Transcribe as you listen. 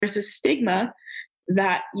there's this stigma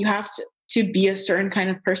that you have to be a certain kind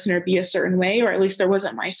of person or be a certain way, or at least there was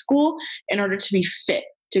at my school, in order to be fit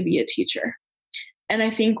to be a teacher. And I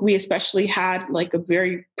think we especially had like a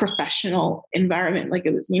very professional environment. Like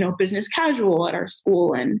it was, business casual at our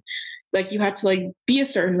school. And like you had to like be a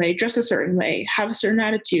certain way, dress a certain way, have a certain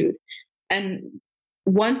attitude. And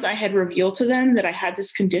once I had revealed to them that I had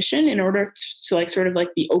this condition, in order to like sort of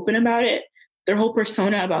like be open about it, their whole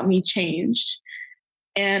persona about me changed.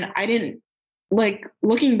 And I didn't, like,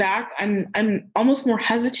 looking back, I'm almost more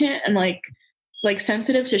hesitant and like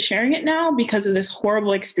sensitive to sharing it now because of this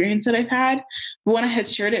horrible experience that I've had. But when I had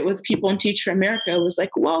shared it with people in Teach for America, it was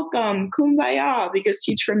like, welcome, kumbaya, because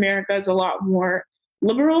Teach for America is a lot more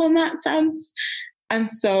liberal in that sense. And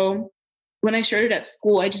so when I shared it at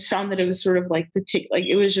school, I just found that it was sort of like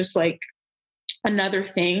it was just like another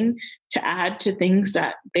thing to add to things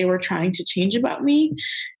that they were trying to change about me.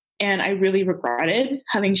 And I really regretted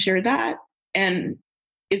having shared that. And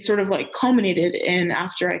it sort of like culminated in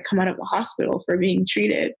after I come out of the hospital for being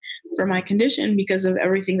treated for my condition, because of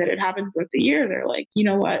everything that had happened throughout the year. They're like, you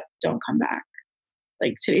know what? Don't come back.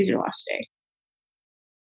 Like, today's your last day.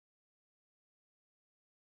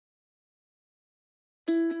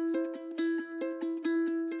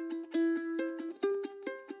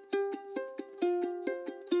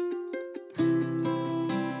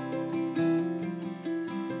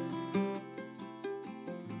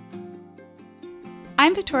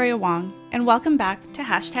 I'm Victoria Wong, and welcome back to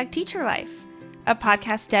 #TeacherLife, a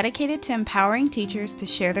podcast dedicated to empowering teachers to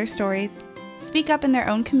share their stories, speak up in their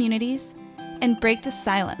own communities, and break the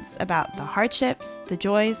silence about the hardships, the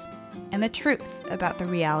joys, and the truth about the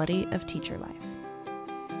reality of teacher life.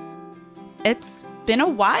 It's been a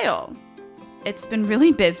while. It's been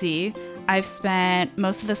really busy. I've spent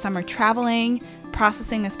most of the summer traveling,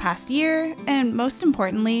 processing this past year, and most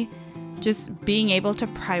importantly, just being able to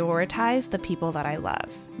prioritize the people that I love,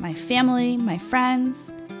 my family, my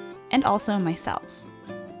friends, and also myself.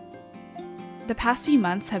 The past few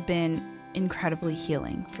months have been incredibly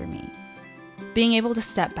healing for me. Being able to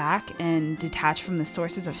step back and detach from the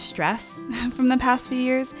sources of stress from the past few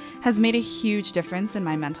years has made a huge difference in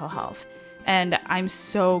my mental health. And I'm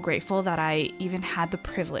so grateful that I even had the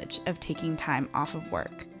privilege of taking time off of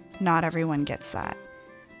work. Not everyone gets that.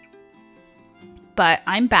 But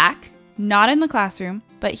I'm back. Not in the classroom,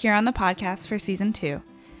 but here on the podcast for season 2.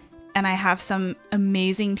 And I have some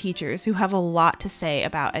amazing teachers who have a lot to say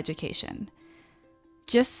about education.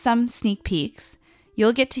 Just some sneak peeks.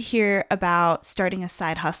 You'll get to hear about starting a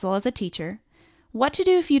side hustle as a teacher, what to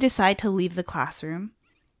do if you decide to leave the classroom,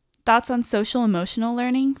 thoughts on social emotional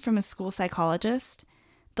learning from a school psychologist,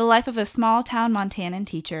 the life of a small town Montanan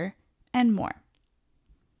teacher, and more.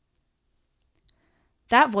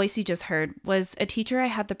 That voice you just heard was a teacher I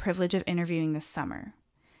had the privilege of interviewing this summer.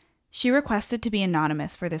 She requested to be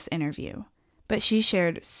anonymous for this interview, but she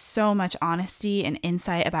shared so much honesty and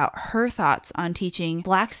insight about her thoughts on teaching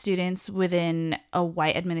Black students within a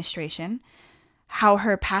white administration, how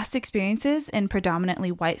her past experiences in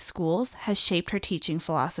predominantly white schools has shaped her teaching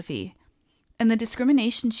philosophy, and the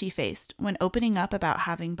discrimination she faced when opening up about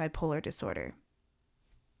having bipolar disorder.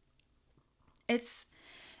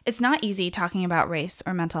 It's not easy talking about race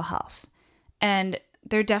or mental health, and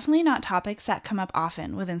they're definitely not topics that come up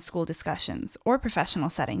often within school discussions or professional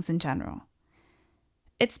settings in general.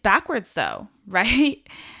 It's backwards though, right?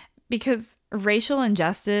 Because racial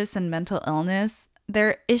injustice and mental illness,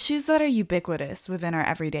 they're issues that are ubiquitous within our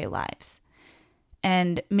everyday lives.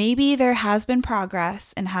 And maybe there has been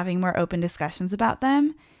progress in having more open discussions about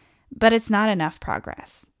them, but it's not enough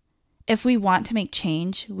progress. If we want to make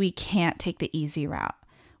change, we can't take the easy route.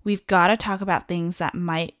 We've got to talk about things that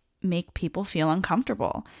might make people feel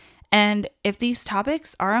uncomfortable. And if these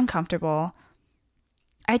topics are uncomfortable,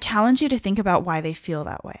 I challenge you to think about why they feel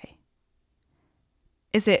that way.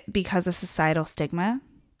 Is it because of societal stigma?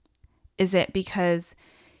 Is it because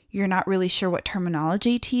you're not really sure what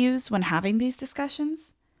terminology to use when having these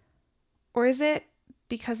discussions? Or is it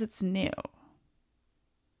because it's new?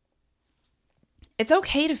 It's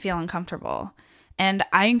okay to feel uncomfortable. And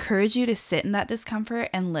I encourage you to sit in that discomfort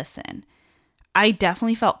and listen. I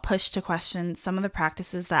definitely felt pushed to question some of the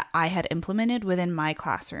practices that I had implemented within my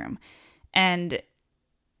classroom. And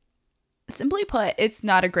simply put, it's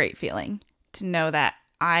not a great feeling to know that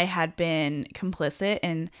I had been complicit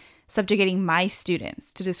in subjugating my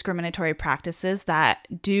students to discriminatory practices that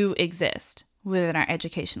do exist within our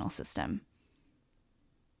educational system.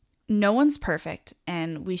 No one's perfect,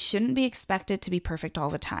 and we shouldn't be expected to be perfect all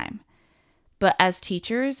the time. But as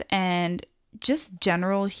teachers and just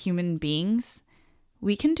general human beings,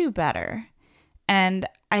 we can do better. And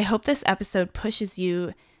I hope this episode pushes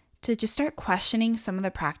you to just start questioning some of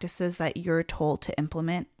the practices that you're told to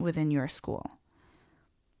implement within your school.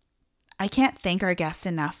 I can't thank our guest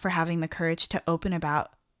enough for having the courage to open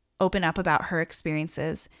up about her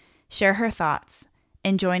experiences, share her thoughts,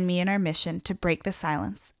 and join me in our mission to break the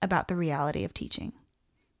silence about the reality of teaching.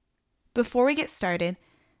 Before we get started,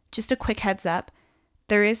 just a quick heads up,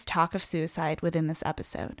 there is talk of suicide within this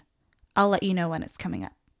episode. I'll let you know when it's coming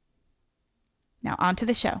up. Now on to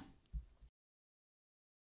the show.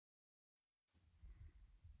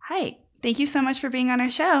 Hi, thank you so much for being on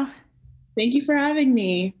our show. Thank you for having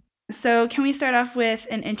me. So can we start off with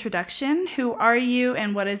an introduction? Who are you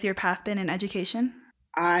and what has your path been in education?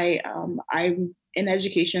 I'm in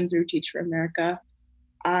education through Teach for America.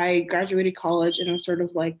 I graduated college and I was sort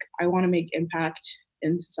of like, I want to make impact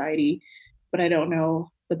in society, but I don't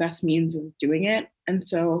know the best means of doing it. And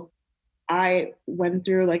so I went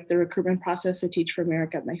through like the recruitment process to Teach for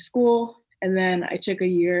America at my school. And then I took a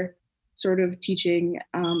year sort of teaching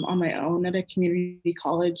on my own at a community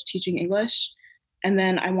college, teaching English. And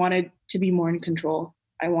then I wanted to be more in control.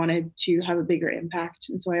 I wanted to have a bigger impact.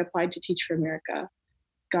 And so I applied to Teach for America,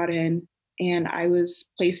 got in, and I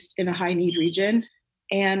was placed in a high need region.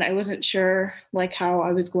 And I wasn't sure like how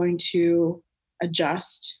I was going to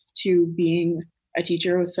adjust to being a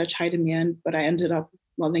teacher with such high demand, but I ended up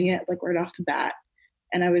loving it like right off the bat.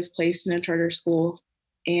 And I was placed in a charter school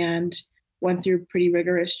and went through pretty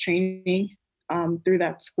rigorous training through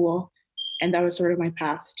that school. And that was sort of my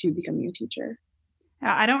path to becoming a teacher.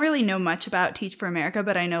 I don't really know much about Teach for America,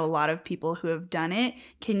 but I know a lot of people who have done it.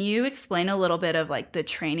 Can you explain a little bit of like the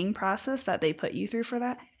training process that they put you through for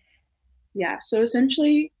that? Yeah, so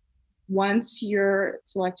essentially, once you're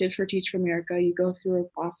selected for Teach for America, you go through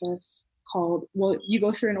a process you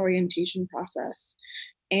go through an orientation process.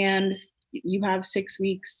 And you have 6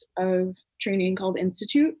 weeks of training called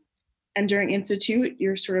Institute. And during Institute,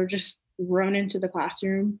 you're sort of just thrown into the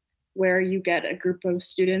classroom where you get a group of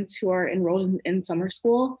students who are enrolled in summer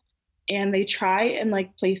school, and they try and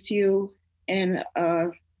like place you with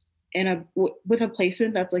a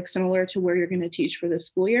placement that's like similar to where you're going to teach for the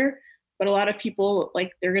school year. But a lot of people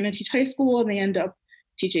like they're going to teach high school and they end up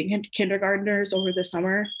teaching kindergartners over the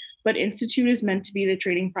summer. But Institute is meant to be the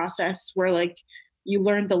training process where like you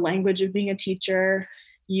learn the language of being a teacher,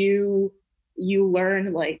 you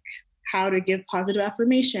learn like how to give positive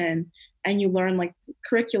affirmation, and you learn like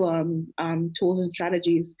curriculum, tools and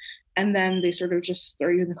strategies. And then they sort of just throw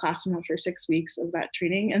you in the classroom after 6 weeks of that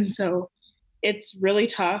training. And so it's really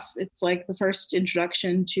tough. It's like the first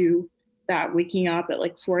introduction to that, waking up at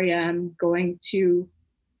like 4 a.m., going to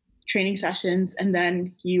training sessions, and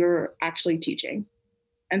then you're actually teaching.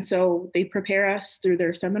 And so they prepare us through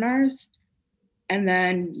their seminars, and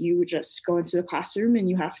then you just go into the classroom and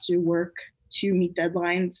you have to work to meet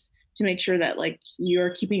deadlines to make sure that like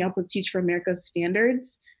you're keeping up with Teach for America's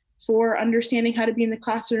standards for understanding how to be in the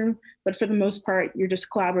classroom. But for the most part, you're just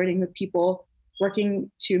collaborating with people, working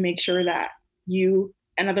to make sure that you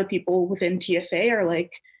and other people within TFA are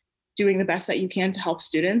like doing the best that you can to help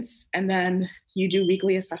students. And then you do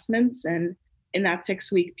weekly assessments. And in that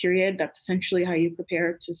 6-week period, that's essentially how you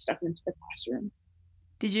prepare to step into the classroom.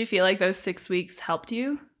 Did you feel like those 6 weeks helped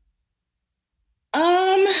you?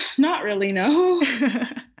 Not really, no.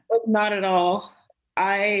 Like, not at all.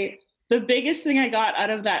 The biggest thing I got out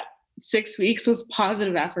of that 6 weeks was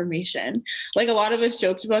positive affirmation. Like a lot of us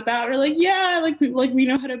joked about that. We're like, yeah, we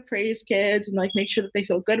know how to praise kids and like make sure that they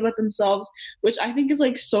feel good about themselves, which I think is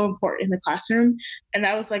like so important in the classroom. And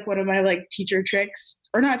that was like one of my like teacher tricks,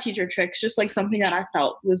 or not teacher tricks, just like something that I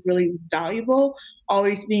felt was really valuable,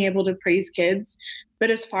 always being able to praise kids.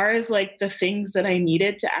 But as far as like the things that I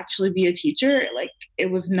needed to actually be a teacher, like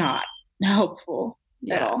it was not helpful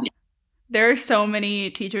at all. There are so many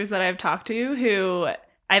teachers that I've talked to who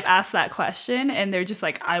I've asked that question and they're just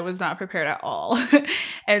like, I was not prepared at all.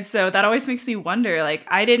 And so that always makes me wonder, like,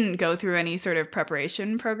 I didn't go through any sort of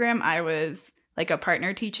preparation program. I was like a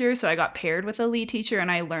partner teacher. So I got paired with a lead teacher and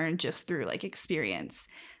I learned just through like experience.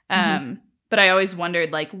 But I always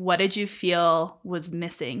wondered, like, what did you feel was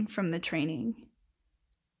missing from the training?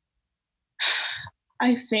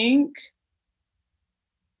 I think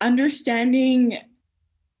understanding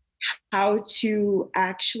how to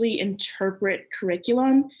actually interpret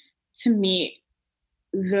curriculum to meet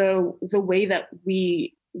the way that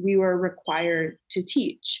we were required to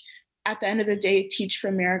teach. At the end of the day, Teach for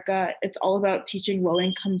America, it's all about teaching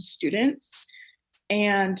low-income students.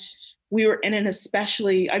 And we were in an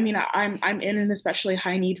especially, I'm in an especially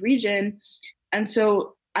high need region. And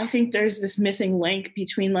so I think there's this missing link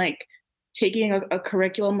between like taking a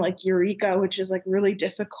curriculum like Eureka, which is like really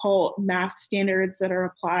difficult math standards that are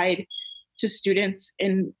applied to students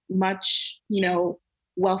in much,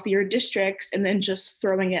 wealthier districts and then just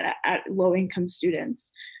throwing it at low income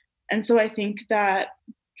students. And so I think that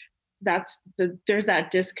there's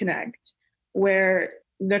that disconnect where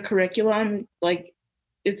the curriculum, like,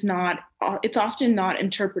 it's often not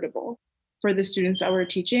interpretable for the students that we're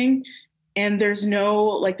teaching. And there's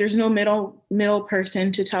no middle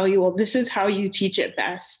person to tell you, well, this is how you teach it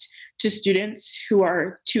best to students who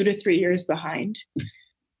are 2 to 3 years behind.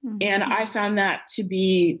 Mm-hmm. And I found that to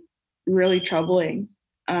be really troubling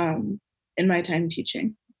in my time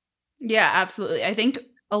teaching. Yeah, absolutely. I think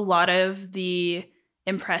a lot of the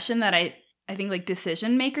impression that I think like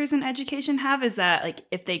decision makers in education have is that like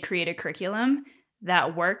if they create a curriculum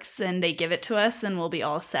that works and they give it to us, then we'll be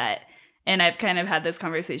all set. And I've kind of had this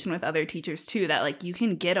conversation with other teachers too, that like you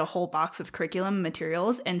can get a whole box of curriculum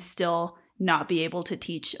materials and still not be able to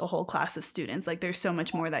teach a whole class of students. Like there's so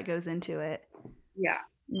much more that goes into it. Yeah.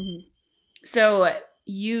 Mm-hmm. So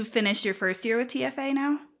you finished your first year with TFA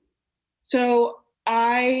now? So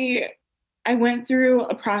I went through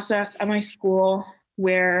a process at my school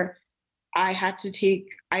where I had to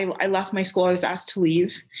I left my school. I was asked to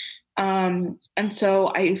leave. And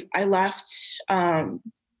so I left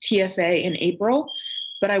TFA in April,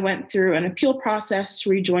 but I went through an appeal process to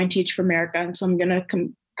rejoin Teach for America. And so I'm going to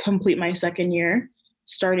complete my second year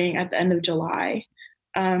starting at the end of July.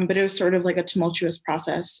 But it was sort of like a tumultuous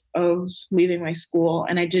process of leaving my school,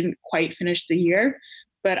 and I didn't quite finish the year.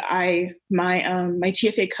 But my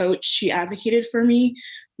TFA coach, she advocated for me,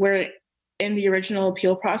 where in the original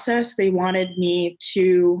appeal process, they wanted me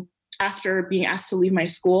to, after being asked to leave my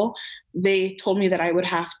school, they told me that I would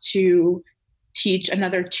have to teach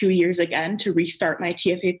another 2 years again to restart my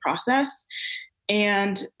TFA process.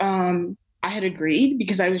 And I had agreed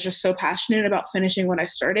because I was just so passionate about finishing what I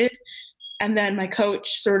started. And then my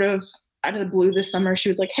coach, sort of out of the blue this summer, she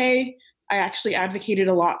was like, hey, I actually advocated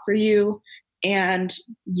a lot for you, and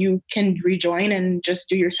you can rejoin and just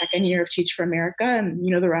do your second year of Teach for America, and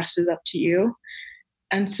the rest is up to you.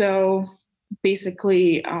 And so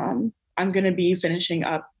basically I'm going to be finishing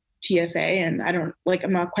up TFA, and I'm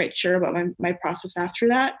not quite sure about my process after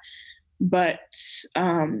that. But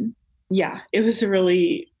it was a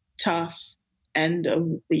really tough end of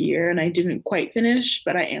the year, and I didn't quite finish,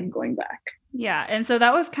 but I am going back. Yeah. And so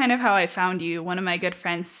that was kind of how I found you. One of my good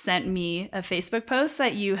friends sent me a Facebook post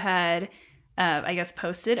that you had,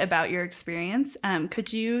 posted about your experience.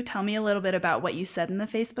 Could you tell me a little bit about what you said in the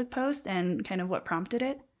Facebook post and kind of what prompted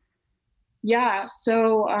it? Yeah.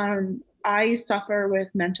 So I suffer with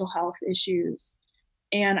mental health issues,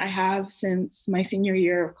 and I have since my senior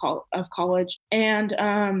year of college. And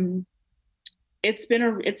it's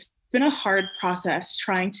been a hard process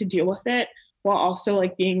trying to deal with it while also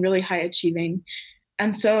like being really high achieving.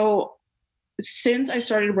 And so since I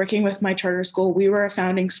started working with my charter school, we were a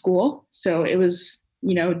founding school. So it was,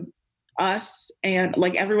 us and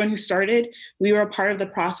like everyone who started, we were a part of the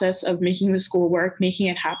process of making the school work, making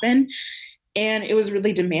it happen. And it was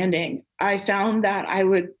really demanding. I found that I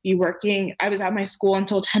was at my school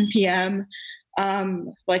until 10 p.m.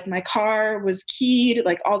 Like my car was keyed,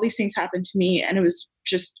 like all these things happened to me. And it was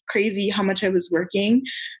just crazy how much I was working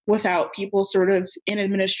without people sort of in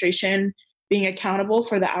administration being accountable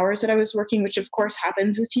for the hours that I was working, which of course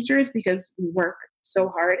happens with teachers because we work so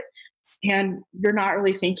hard and you're not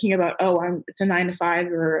really thinking about, it's a 9 to 5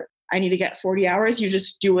 or I need to get 40 hours. You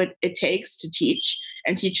just do what it takes to teach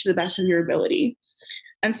and teach to the best of your ability.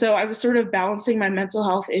 And so I was sort of balancing my mental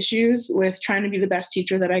health issues with trying to be the best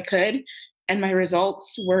teacher that I could. And my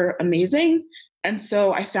results were amazing. And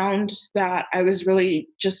so I found that I was really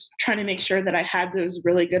just trying to make sure that I had those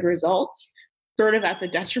really good results, sort of at the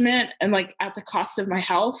detriment and like at the cost of my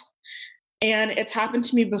health. And it's happened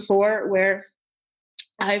to me before where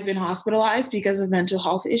I've been hospitalized because of mental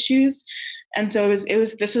health issues. And so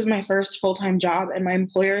this was my first full-time job, and my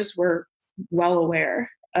employers were well aware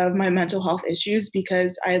of my mental health issues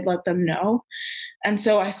because I had let them know. And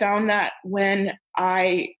so I found that when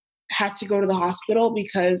I had to go to the hospital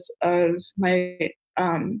because of my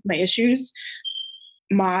issues,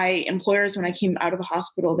 my employers, when I came out of the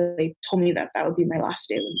hospital, they told me that would be my last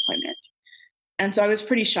day of employment. And so I was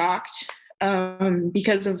pretty shocked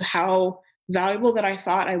because of how valuable that I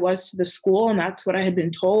thought I was to the school, and that's what I had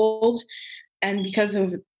been told. And because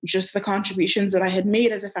of just the contributions that I had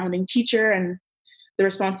made as a founding teacher and the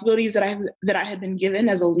responsibilities that I had been given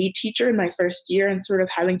as a lead teacher in my first year, and sort of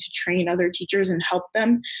having to train other teachers and help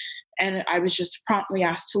them. And I was just promptly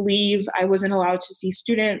asked to leave. I wasn't allowed to see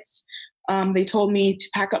students. They told me to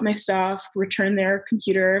pack up my stuff, return their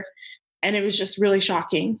computer. And it was just really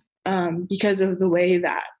shocking because of the way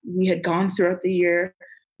that we had gone throughout the year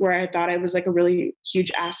where I thought I was like a really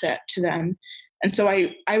huge asset to them. And so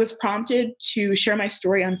I was prompted to share my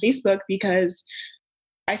story on Facebook because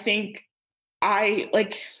I think I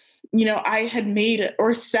like, I had made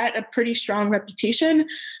or set a pretty strong reputation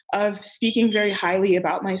of speaking very highly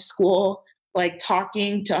about my school, like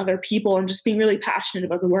talking to other people and just being really passionate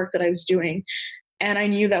about the work that I was doing. And I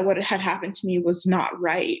knew that what had happened to me was not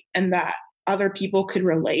right and that other people could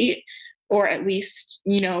relate or at least,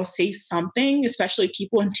 say something, especially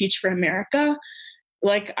people in Teach for America.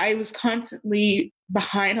 Like I was constantly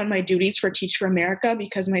behind on my duties for Teach for America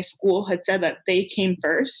because my school had said that they came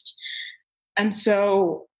first. And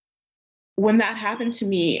so when that happened to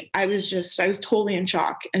me, I was totally in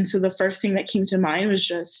shock. And so the first thing that came to mind was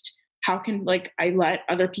just how can like I let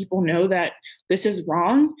other people know that this is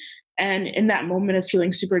wrong? And in that moment of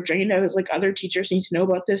feeling super drained, I was like, other teachers need to know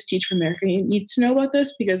about this. Teach for America needs to know about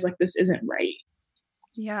this because like this isn't right.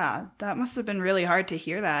 Yeah, that must have been really hard to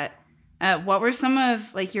hear that. What were some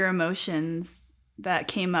of like your emotions that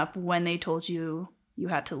came up when they told you you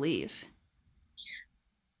had to leave?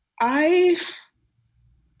 I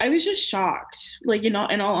I was just shocked. Like, in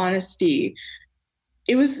all honesty,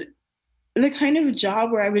 it was the kind of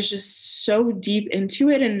job where I was just so deep into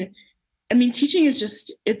it. And I mean, teaching is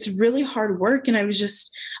just, it's really hard work. And I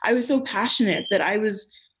was so passionate that I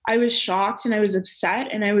was shocked and I was upset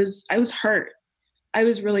and I was hurt. I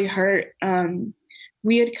was really hurt.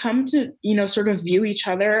 We had come to, sort of view each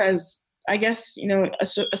other as, I guess,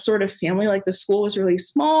 a sort of family. Like the school was really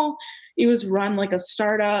small. It was run like a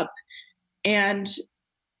startup. And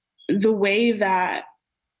the way that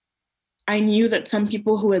I knew that some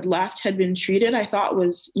people who had left had been treated, I thought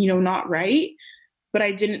was, not right. But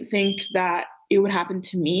I didn't think that it would happen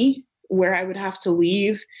to me where I would have to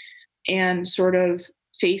leave and sort of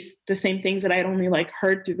face the same things that I had only like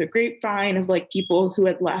heard through the grapevine of like people who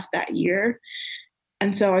had left that year.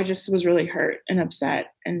 And so I just was really hurt and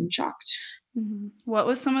upset and shocked. Mm-hmm. What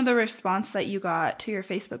was some of the response that you got to your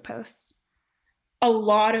Facebook post? A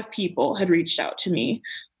lot of people had reached out to me,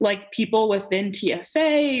 like people within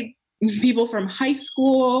TFA, people from high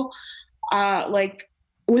school, like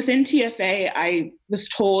within TFA, I was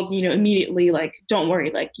told, immediately, like, don't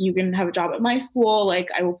worry, like, you can have a job at my school. Like,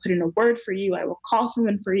 I will put in a word for you. I will call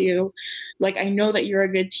someone for you. Like, I know that you're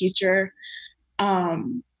a good teacher.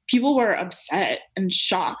 People were upset and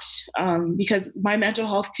shocked because my mental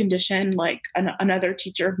health condition, like another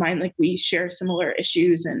teacher of mine, like we share similar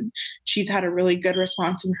issues, and she's had a really good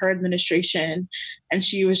response from her administration, and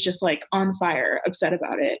she was just like on fire, upset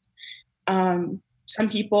about it. Some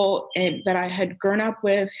people that I had grown up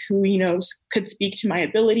with who, could speak to my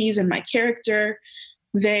abilities and my character,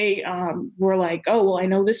 they were like, oh, well, I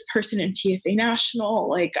know this person in TFA National.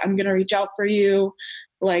 Like, I'm going to reach out for you.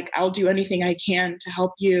 Like, I'll do anything I can to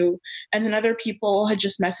help you. And then other people had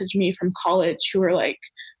just messaged me from college who were like,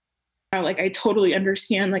 I totally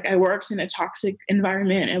understand. Like, I worked in a toxic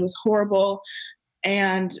environment. It was horrible.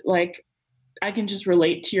 And like, I can just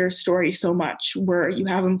relate to your story so much where you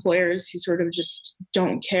have employers who sort of just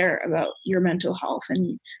don't care about your mental health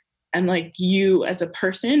and like you as a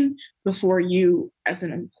person before you as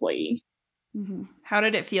an employee. Mm-hmm. How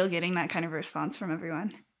did it feel getting that kind of response from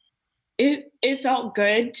everyone? It felt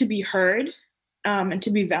good to be heard and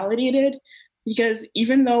to be validated because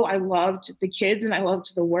even though I loved the kids and I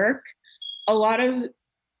loved the work, a lot of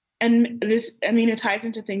and this, I mean, it ties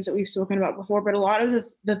into things that we've spoken about before, but a lot of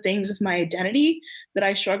the things with my identity that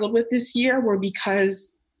I struggled with this year were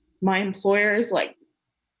because my employers like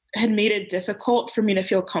had made it difficult for me to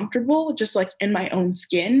feel comfortable just like in my own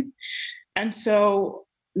skin. And so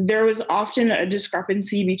there was often a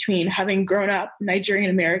discrepancy between having grown up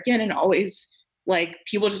Nigerian American and always like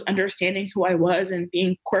people just understanding who I was and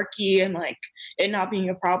being quirky and like it not being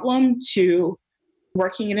a problem to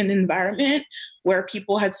working in an environment where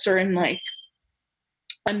people had certain like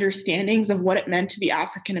understandings of what it meant to be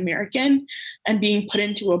African American and being put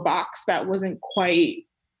into a box that wasn't quite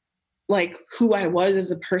like who I was as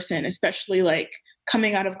a person, especially like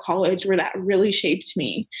coming out of college where that really shaped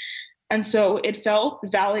me. And so it felt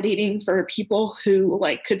validating for people who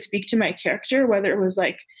like could speak to my character, whether it was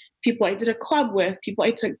like people I did a club with, people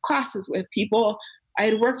I took classes with, people I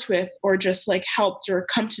had worked with, or just like helped or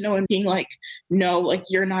come to know and being like, no, like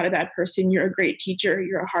you're not a bad person. You're a great teacher.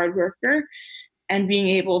 You're a hard worker. And being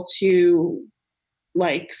able to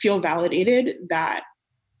like feel validated that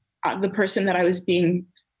the person that I was being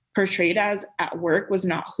portrayed as at work was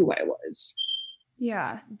not who I was.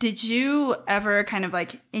 Yeah. Did you ever kind of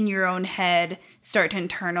like in your own head start to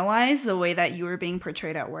internalize the way that you were being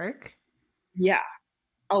portrayed at work? Yeah,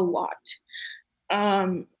 a lot.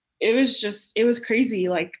 It was crazy.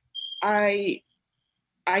 Like I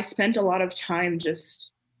I spent a lot of time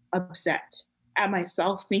just upset at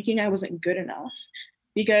myself, thinking I wasn't good enough.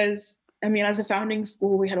 Because, I mean, as a founding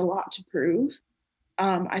school, we had a lot to prove.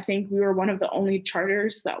 I think we were one of the only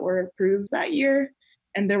charters that were approved that year.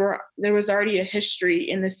 And there was already a history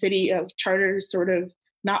in the city of charters sort of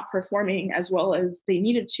not performing as well as they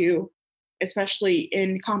needed to, especially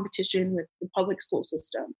in competition with the public school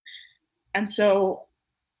system. And so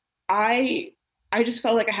I I just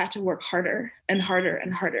felt like I had to work harder and harder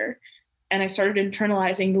and harder. And I started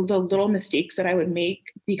internalizing the little mistakes that I would make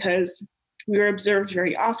because we were observed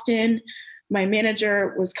very often. My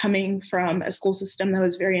manager was coming from a school system that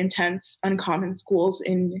was very intense, uncommon schools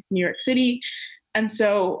in New York City. And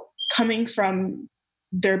so coming from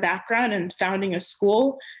their background and founding a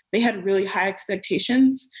school, they had really high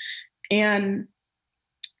expectations. And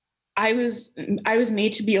I was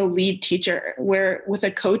made to be a lead teacher where with a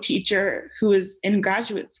co-teacher who was in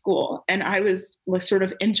graduate school, and I was like sort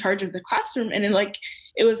of in charge of the classroom, and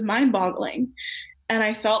it was mind-boggling. And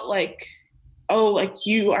I felt like, oh, like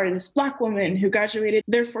you are this Black woman who graduated,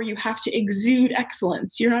 therefore you have to exude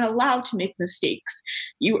excellence. You're not allowed to make mistakes.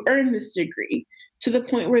 You earn this degree. To the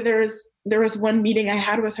point where there was one meeting I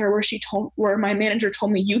had with her where my manager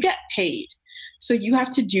told me, you get paid. So you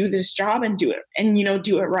have to do this job and do it and,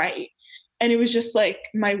 do it right. And it was just like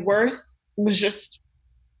my worth was just,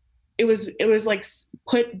 it was like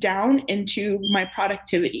put down into my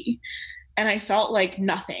productivity. And I felt like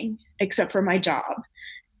nothing except for my job.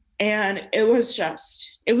 And it was a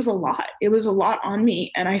lot. It was a lot on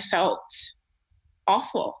me. And I felt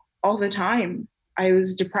awful all the time. I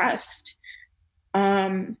was depressed.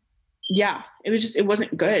 It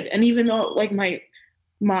wasn't good. And even though like my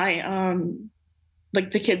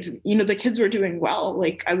like the kids were doing well,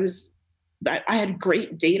 like I had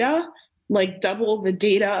great data, like double the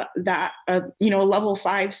data that a level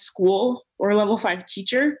 5 school or a level 5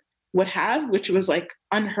 teacher would have, which was like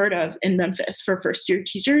unheard of in Memphis for first year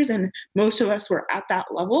teachers. And most of us were at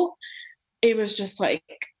that level. It was just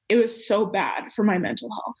like, it was so bad for my mental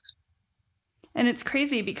health. And it's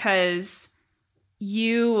crazy because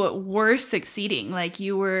you were succeeding, like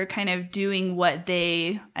you were kind of doing what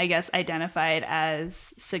they, I guess, identified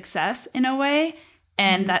as success in a way.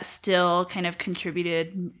 And that still kind of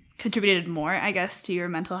contributed more, I guess, to your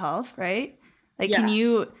mental health, right? Like, Can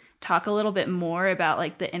you talk a little bit more about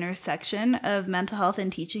like the intersection of mental health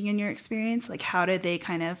and teaching in your experience? Like, how did they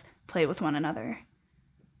kind of play with one another?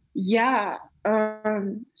 Yeah.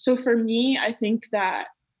 So for me, I think that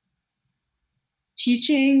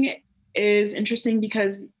teaching is interesting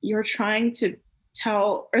because you're trying to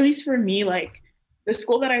tell, or at least for me, like the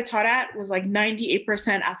school that I taught at was like 98%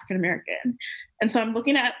 African American. And so I'm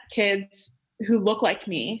looking at kids who look like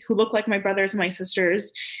me, who look like my brothers and my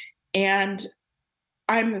sisters. And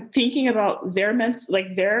I'm thinking about their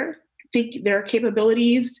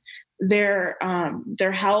capabilities, their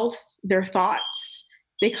health, their thoughts.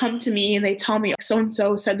 They come to me and they tell me,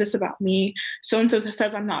 so-and-so said this about me. So-and-so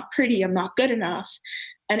says I'm not pretty, I'm not good enough.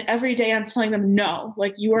 And every day I'm telling them, no,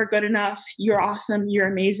 like you are good enough. You're awesome. You're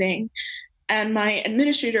amazing. And my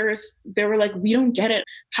administrators, they were like, we don't get it.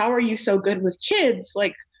 How are you so good with kids?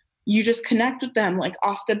 Like you just connect with them like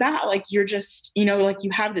off the bat. Like you're just, like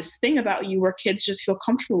you have this thing about you where kids just feel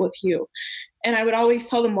comfortable with you. And I would always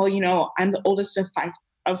tell them, well, I'm the oldest of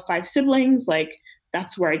five siblings. Like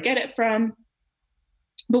that's where I get it from.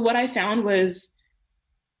 But what I found was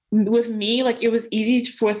with me, like it was easy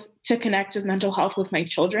to connect with mental health with my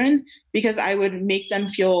children because I would make them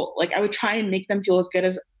feel like I would try and make them feel as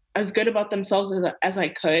good about themselves as I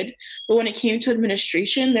could. But when it came to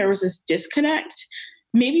administration, there was this disconnect,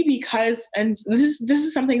 maybe because, and this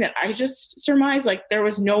is something that I just surmised, like there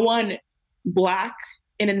was no one Black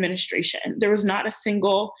in administration. There was not a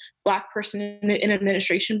single Black person in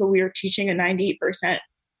administration, but we were teaching a 98%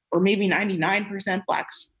 or maybe 99% Black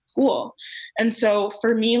school. And so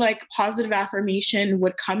for me, like positive affirmation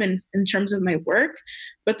would come in terms of my work,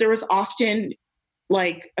 but there was often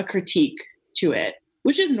like a critique to it,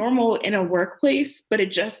 which is normal in a workplace, but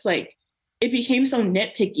it just like, it became so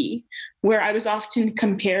nitpicky where I was often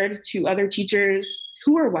compared to other teachers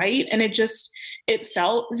who were white. And it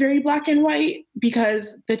felt very black and white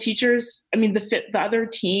because the teachers, the other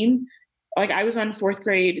team, like I was on 4th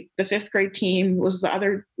grade, the 5th grade team was the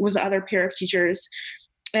other pair of teachers.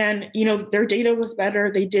 And, their data was better.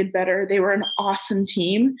 They did better. They were an awesome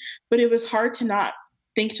team, but it was hard to not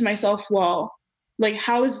think to myself, well, like,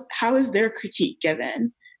 how is their critique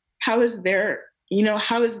given? How is their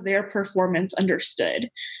performance understood?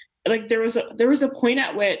 Like there was a point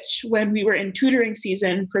at which when we were in tutoring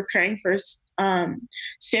season, preparing for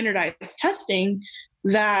standardized testing,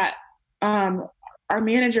 that our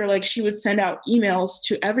manager, like, she would send out emails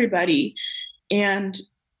to everybody, and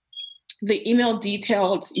the email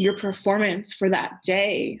detailed your performance for that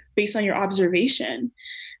day based on your observation.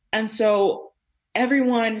 And so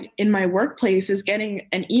everyone in my workplace is getting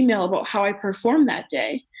an email about how I performed that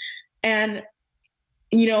day. And,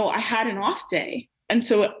 I had an off day. And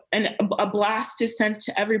so a blast is sent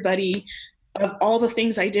to everybody of all the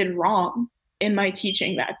things I did wrong in my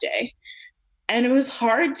teaching that day. And it was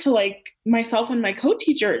hard to, like, myself and my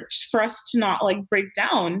co-teacher, for us to not, like, break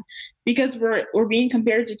down, because we're being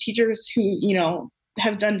compared to teachers who,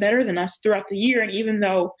 have done better than us throughout the year. And even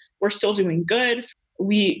though we're still doing good,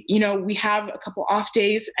 we have a couple off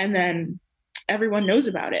days, and then everyone knows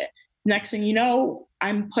about it. Next thing you know,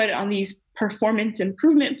 I'm put on these performance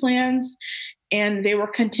improvement plans, and they were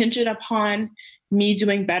contingent upon me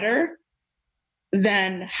doing better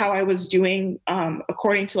than how I was doing,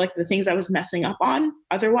 according to, like, the things I was messing up on.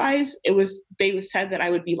 Otherwise, they said that I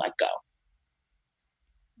would be let go.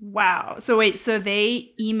 Wow. So wait, so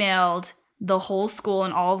they emailed the whole school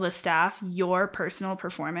and all the staff your personal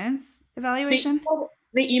performance evaluation?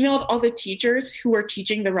 They emailed all the teachers who were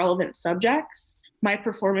teaching the relevant subjects my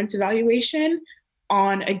performance evaluation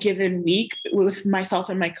on a given week with myself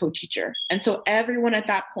and my co-teacher. And so everyone at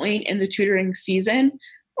that point in the tutoring season,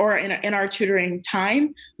 or in our tutoring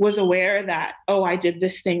time, was aware that, oh, I did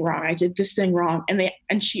this thing wrong. I did this thing wrong.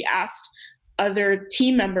 And she asked other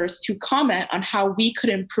team members to comment on how we could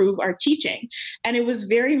improve our teaching. And it was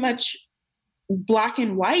very much black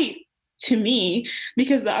and white to me,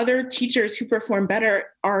 because the other teachers who perform better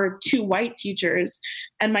are two white teachers,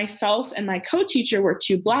 and myself and my co-teacher were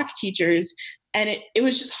two black teachers. And it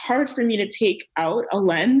was just hard for me to take out a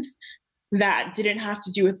lens that didn't have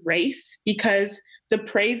to do with race, because the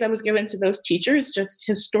praise that was given to those teachers just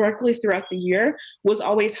historically throughout the year was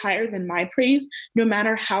always higher than my praise, no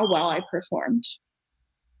matter how well I performed.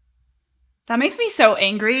 That makes me so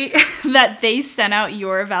angry that they sent out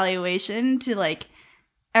your evaluation to, like,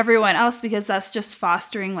 everyone else, because that's just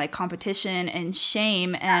fostering, like, competition and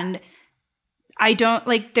shame. And I don't,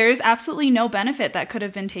 like, there's absolutely no benefit that could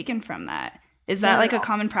have been taken from that. Is that, like, a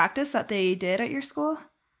common practice that they did at your school?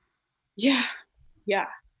 Yeah.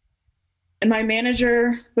 And my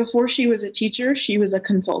manager, before she was a teacher, she was a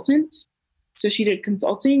consultant. So she did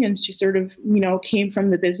consulting, and she sort of, came from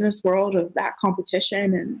the business world of that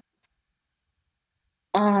competition. And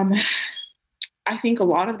I think a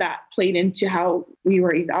lot of that played into how we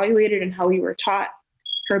were evaluated and how we were taught,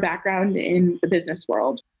 her background in the business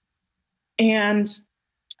world. And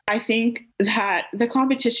I think that the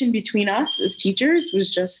competition between us as teachers was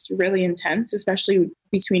just really intense, especially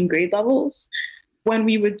between grade levels. When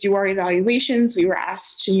we would do our evaluations, we were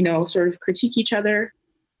asked to, sort of critique each other.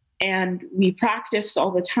 And we practiced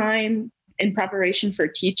all the time in preparation for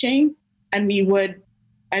teaching. And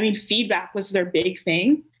feedback was their big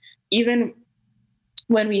thing. Even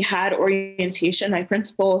when we had orientation, my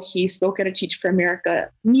principal, he spoke at a Teach for America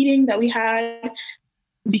meeting that we had,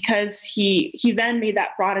 because he then made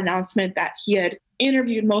that broad announcement that he had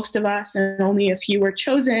interviewed most of us and only a few were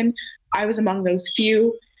chosen. I was among those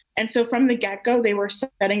few. And so from the get-go, they were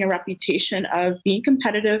setting a reputation of being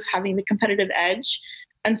competitive, having the competitive edge.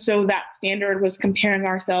 And so that standard was comparing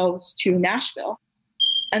ourselves to Nashville.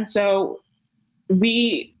 And so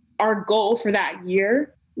our goal for that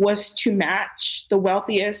year was to match the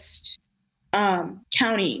wealthiest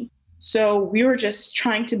county. So we were just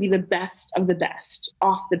trying to be the best of the best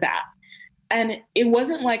off the bat. And it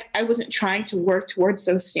wasn't like I wasn't trying to work towards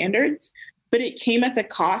those standards, but it came at the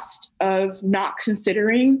cost of not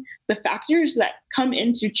considering the factors that come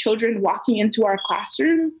into children walking into our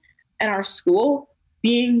classroom and our school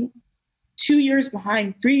being 2 years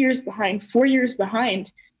behind, 3 years behind, 4 years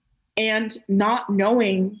behind, and not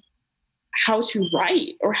knowing how to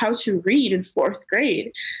write or how to read in fourth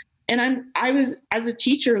grade. And I was, as a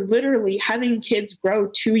teacher, literally having kids grow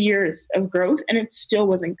 2 years of growth, and it still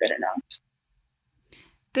wasn't good enough.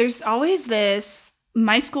 There's always this,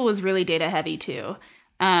 my school was really data heavy too.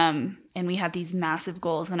 And we had these massive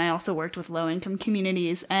goals. And I also worked with low income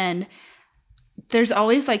communities. And there's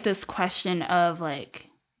always, like, this question of, like,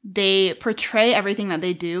 they portray everything that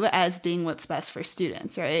they do as being what's best for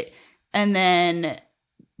students, right? And then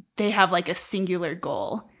they have, like, a singular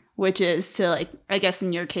goal, which is to, like, I guess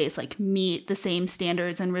in your case, like, meet the same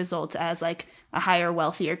standards and results as, like, a higher,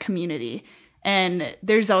 wealthier community. And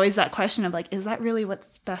there's always that question of, like, is that really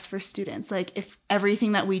what's best for students? Like, if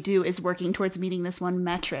everything that we do is working towards meeting this one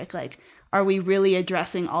metric, like, are we really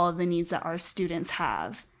addressing all of the needs that our students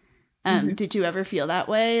have? Did you ever feel that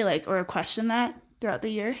way, like, or question that throughout the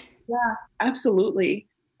year? Yeah, absolutely.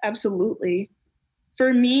 Absolutely.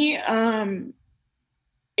 For me,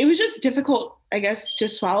 it was just difficult, I guess, to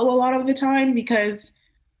swallow a lot of the time, because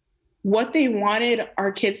what they wanted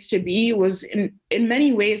our kids to be was in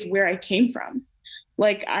many ways where I came from.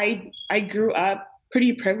 Like I grew up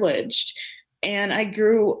pretty privileged, and I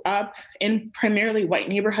grew up in primarily white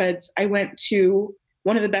neighborhoods. I went to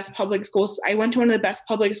one of the best public schools. I went to one of the best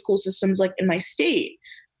public school systems like in my state.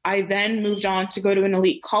 I then moved on to go to an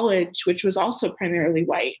elite college, which was also primarily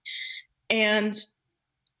white. And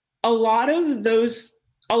a lot of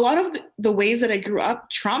the ways that I grew up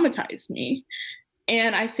traumatized me.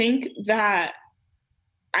 And I think that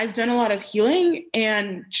I've done a lot of healing,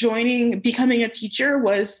 and becoming a teacher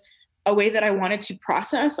was a way that I wanted to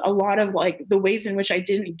process a lot of like the ways in which I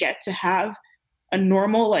didn't get to have a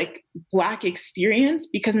normal like Black experience,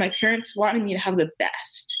 because my parents wanted me to have the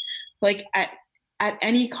best. Like at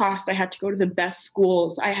any cost, I had to go to the best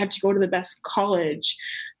schools. I had to go to the best college.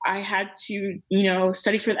 I had to,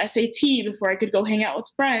 study for the SAT before I could go hang out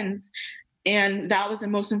with friends. And that was the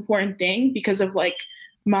most important thing because of like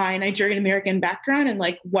my Nigerian American background and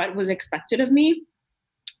like what was expected of me.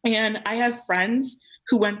 And I have friends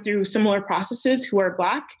who went through similar processes who are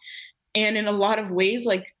Black. And in a lot of ways,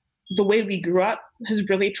 like the way we grew up has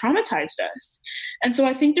really traumatized us. And so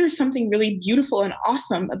I think there's something really beautiful and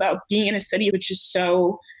awesome about being in a city which is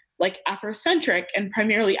so like Afrocentric and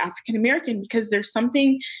primarily African American, because there's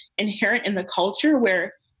something inherent in the culture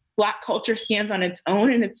where Black culture stands on its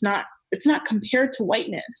own, and it's not compared to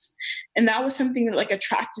whiteness. And that was something that like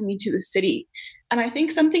attracted me to the city. And I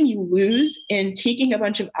think something you lose in taking a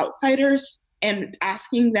bunch of outsiders and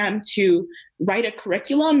asking them to write a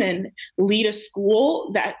curriculum and lead a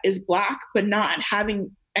school that is Black, but not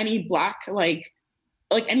having any Black, like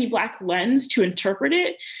any Black lens to interpret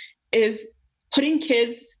it, is putting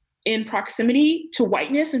kids in proximity to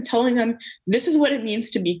whiteness and telling them this is what it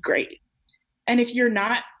means to be great. And if you're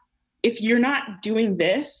not doing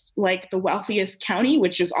this, like the wealthiest county,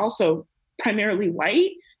 which is also primarily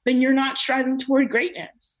white, then you're not striving toward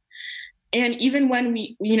greatness. And even when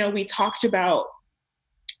we talked about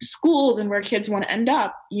schools and where kids want to end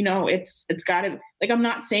up, it's got to, like, I'm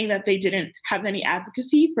not saying that they didn't have any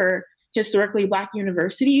advocacy for historically Black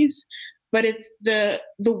universities, but it's the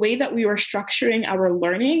way that we were structuring our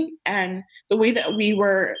learning and the way that we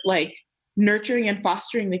were like nurturing and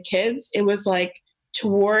fostering the kids. It was like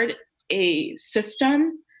toward a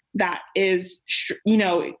system that is,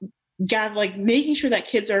 like making sure that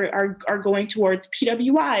kids are going towards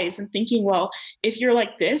PWIs and thinking, well, if you're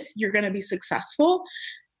like this, you're going to be successful.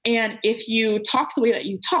 And if you talk the way that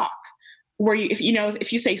you talk, where if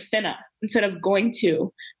you say finna instead of going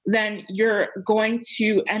to, then you're going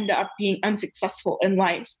to end up being unsuccessful in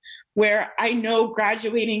life. Where I know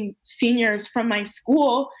graduating seniors from my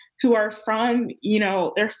school who are from,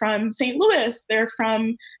 they're from St. Louis, they're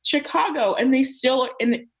from Chicago, and they still,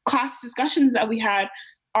 in class discussions that we had,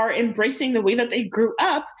 are embracing the way that they grew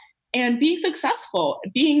up and being successful,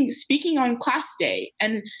 speaking on class day,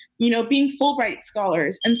 and being Fulbright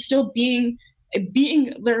scholars, and still being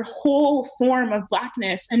their whole form of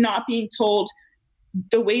Blackness, and not being told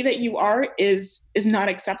the way that you are is not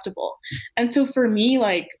acceptable. And so for me,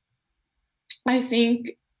 like, I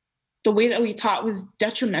think the way that we taught was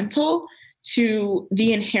detrimental to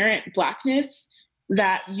the inherent Blackness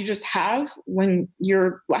that you just have when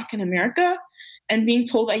you're Black in America, and being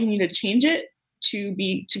told that you need to change it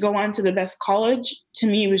to go on to the best college, to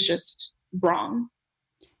me was just wrong.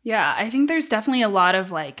 Yeah, I think there's definitely a lot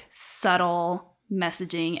of like subtle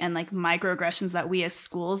messaging and like microaggressions that we as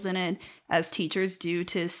schools and as teachers do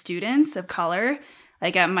to students of color.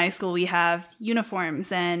 Like at my school, we have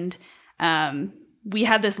uniforms, and we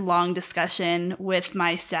had this long discussion with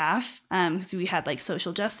my staff because we had like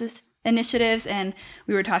social justice initiatives, and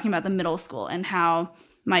we were talking about the middle school and how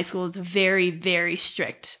my school is very, very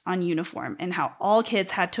strict on uniform, and how all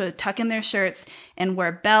kids had to tuck in their shirts and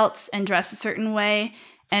wear belts and dress a certain way.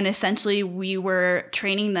 And essentially, we were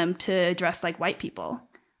training them to dress like white people.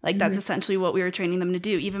 Like, that's essentially what we were training them to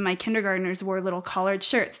do. Even my kindergartners wore little collared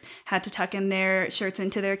shirts, had to tuck in their shirts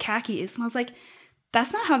into their khakis. And I was like,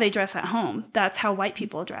 that's not how they dress at home. That's how white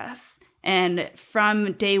people dress. And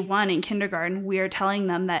from day one in kindergarten, we are telling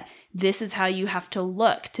them that this is how you have to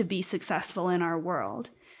look to be successful in our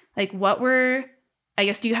world. Like, I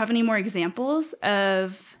guess, do you have any more examples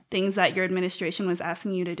of things that your administration was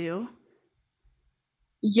asking you to do?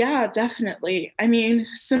 Yeah, definitely. I mean,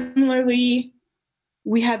 similarly,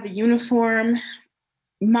 we had the uniform.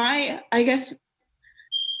 I guess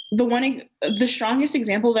the strongest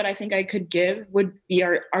example that I think I could give would be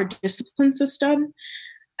our discipline system.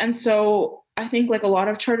 And so I think like a lot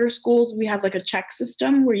of charter schools, we have like a check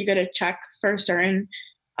system where you get a check for certain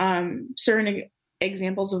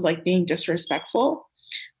examples of like being disrespectful.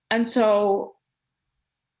 And so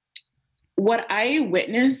what I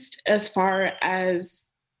witnessed as far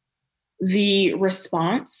as the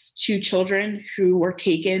response to children who were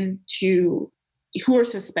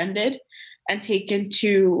suspended and taken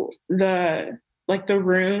to the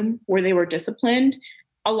room where they were disciplined,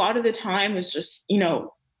 a lot of the time was just,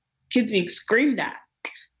 kids being screamed at,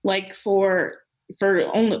 like for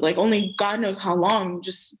only God knows how long,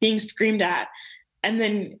 just being screamed at. And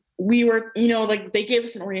then we were, like they gave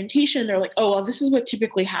us an orientation. They're like, oh, well, this is what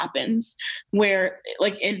typically happens where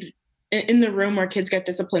like in the room where kids get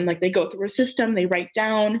disciplined, like they go through a system, they write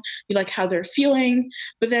down like how they're feeling.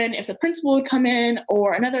 But then if the principal would come in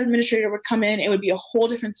or another administrator would come in, it would be a whole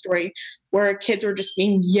different story where kids were just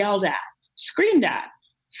being yelled at, screamed at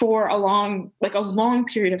for a long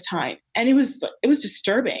period of time. And it was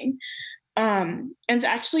disturbing. And to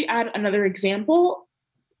actually add another example,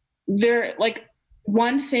 there, like,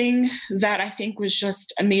 one thing that I think was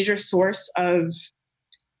just a major source of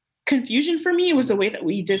confusion for me was the way that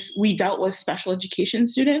we dealt with special education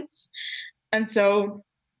students. And so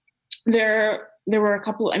there were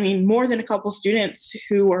more than a couple students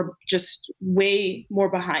who were just way more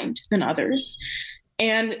behind than others.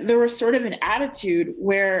 And there was sort of an attitude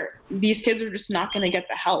where these kids were just not going to get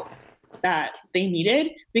the help that they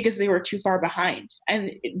needed because they were too far behind.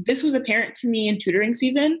 And this was apparent to me in tutoring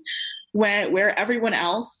season where everyone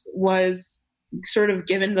else was sort of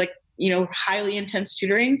given highly intense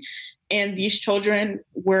tutoring, and these children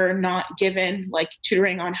were not given like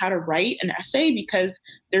tutoring on how to write an essay because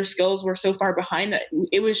their skills were so far behind that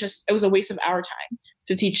it was a waste of our time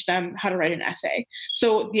to teach them how to write an essay.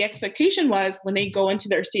 So the expectation was when they go into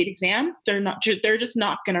their state exam, they're just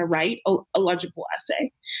not going to write a legible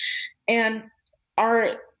essay. And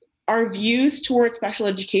our views towards special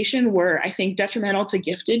education were, I think, detrimental to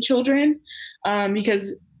gifted children,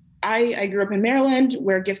 because I grew up in Maryland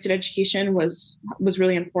where gifted education was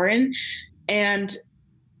really important. And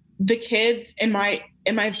the kids in my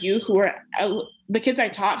view the kids I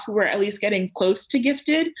taught who were at least getting close to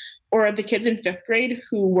gifted, or the kids in 5th grade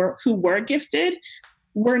who were gifted,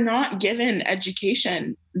 were not given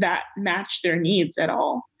education that matched their needs at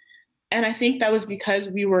all. And I think that was because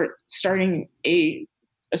we were starting a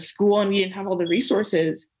school and we didn't have all the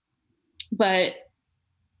resources. But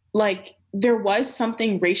like there was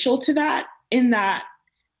something racial to that, in that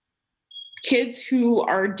kids who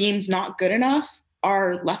are deemed not good enough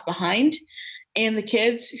are left behind, and the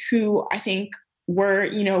kids who I think were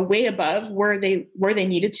way above where they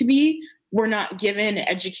needed to be were not given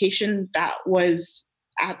education that was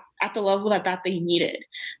at the level that they needed.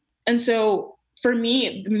 And so for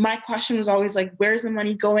me, my question was always like, where's the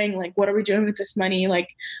money going? Like, what are we doing with this money? Like,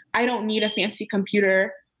 I don't need a fancy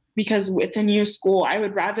computer because it's a new school. I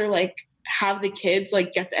would rather like have the kids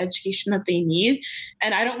like get the education that they need.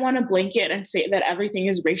 And I don't want to blanket and say that everything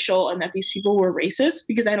is racial and that these people were racist,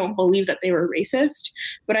 because I don't believe that they were racist.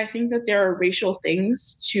 But I think that there are racial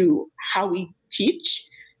things to how we teach,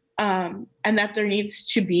 and that there needs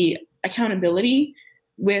to be accountability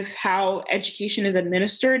with how education is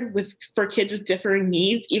administered for kids with differing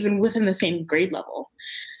needs, even within the same grade level.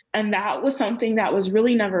 And that was something that was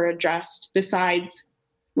really never addressed, besides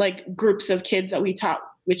like groups of kids that we taught,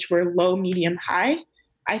 which were low, medium, high.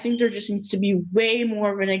 I think there just needs to be way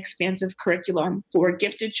more of an expansive curriculum for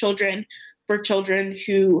gifted children, for children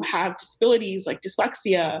who have disabilities like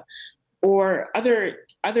dyslexia or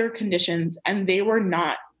other conditions, and they were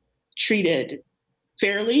not treated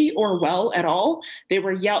fairly or well at all. They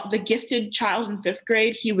were the gifted child in 5th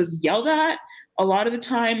grade, he was yelled at. A lot of the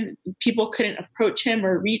time, people couldn't approach him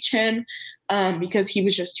or reach him because he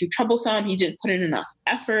was just too troublesome. He didn't put in enough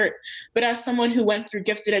effort. But as someone who went through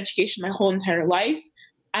gifted education my whole entire life,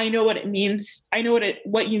 I know what it means. I know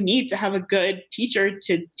what you need to have a good teacher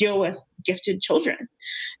to deal with gifted children.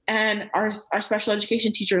 And our special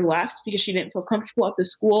education teacher left because she didn't feel comfortable at the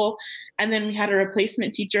school. And then we had a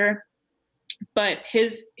replacement teacher, but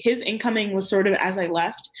his incoming was sort of as I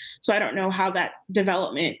left. So I don't know how that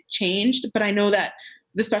development changed, but I know that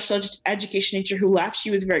the special education teacher who left,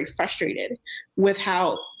 she was very frustrated with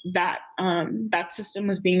how that system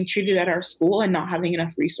was being treated at our school and not having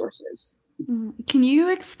enough resources. Can you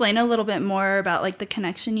explain a little bit more about like the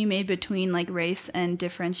connection you made between like race and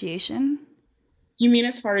differentiation? You mean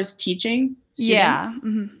as far as teaching students? Yeah.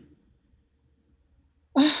 Mm-hmm.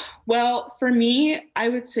 Well, for me, I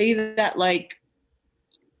would say that like,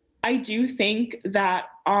 I do think that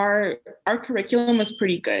our curriculum was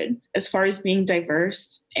pretty good as far as being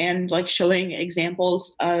diverse and like showing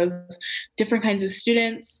examples of different kinds of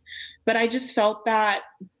students. But I just felt that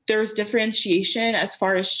there's differentiation as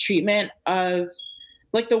far as treatment of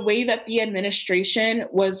like the way that the administration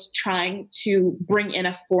was trying to bring in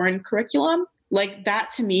a foreign curriculum, like that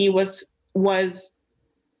to me was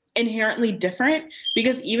inherently different,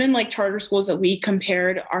 because even like charter schools that we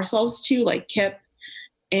compared ourselves to, like KIPP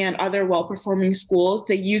and other well-performing schools,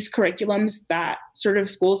 they use curriculums that sort of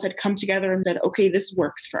schools had come together and said, okay, this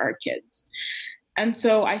works for our kids. And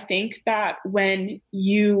so I think that when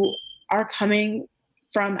you are coming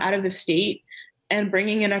from out of the state and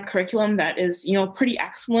bringing in a curriculum that is, you know, pretty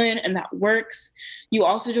excellent and that works, you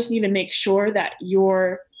also just need to make sure that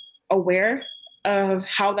you're aware of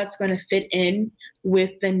how that's going to fit in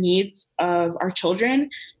with the needs of our children.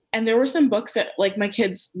 And there were some books that like my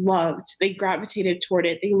kids loved. They gravitated toward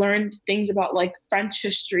it. They learned things about like French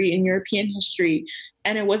history and European history.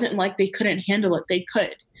 And it wasn't like they couldn't handle it. They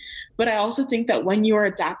could. But I also think that when you are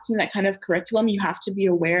adapting that kind of curriculum, you have to be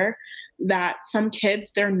aware that some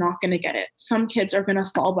kids, they're not going to get it. Some kids are going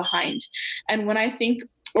to fall behind. And when I think,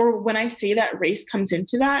 or when I say that race comes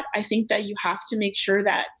into that, I think that you have to make sure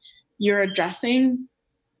that you're addressing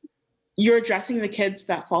the kids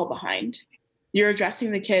that fall behind. You're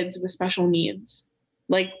addressing the kids with special needs.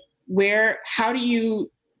 Like how do you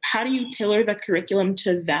tailor the curriculum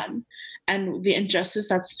to them and the injustice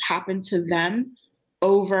that's happened to them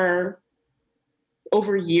over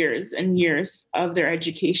years and years of their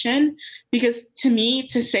education? Because to me,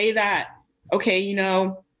 to say that, okay, you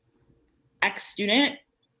know, X student,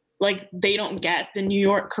 like they don't get the New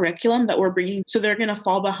York curriculum that we're bringing, so they're going to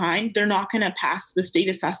fall behind. They're not going to pass the state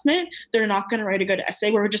assessment. They're not going to write a good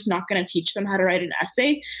essay. We're just not going to teach them how to write an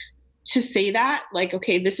essay. To say that, like,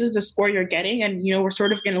 okay, this is the score you're getting, and, you know, we're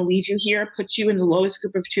sort of going to leave you here, put you in the lowest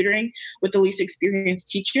group of tutoring with the least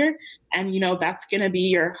experienced teacher, and, you know, that's going to be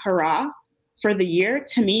your hurrah for the year.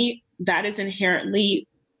 To me, that is inherently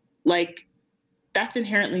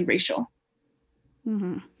racial.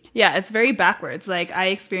 Mm-hmm. Yeah, it's very backwards. Like I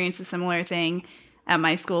experienced a similar thing at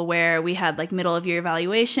my school where we had like middle of year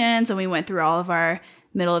evaluations and we went through all of our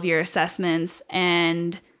middle of year assessments,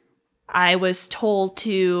 and I was told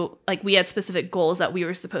to, like, we had specific goals that we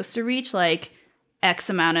were supposed to reach, like X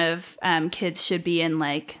amount of kids should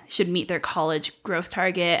meet their college growth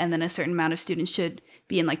target, and then a certain amount of students should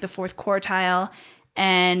be in like the fourth quartile.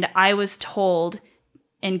 And I was told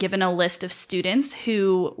and given a list of students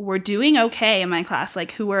who were doing okay in my class,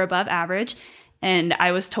 like who were above average. And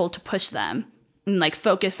I was told to push them and like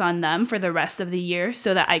focus on them for the rest of the year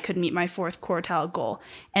so that I could meet my fourth quartile goal.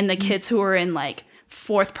 And the kids who were in like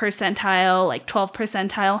fourth percentile, like 12th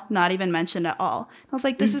percentile, not even mentioned at all. I was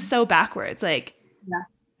like, this is so backwards. Like, Yeah.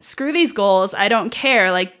 Screw these goals. I don't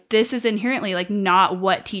care. Like, this is inherently like not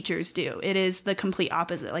what teachers do. It is the complete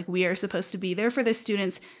opposite. Like, we are supposed to be there for the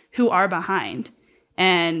students who are behind.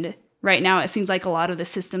 And right now it seems like a lot of the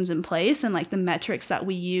systems in place and like the metrics that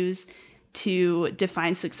we use to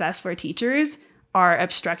define success for teachers are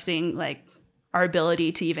obstructing like our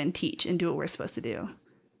ability to even teach and do what we're supposed to do.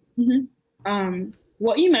 Mm-hmm.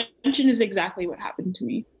 What you mentioned is exactly what happened to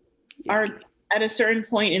me. At a certain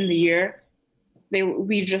point in the year,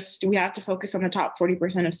 we have to focus on the top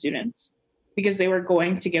 40% of students because they were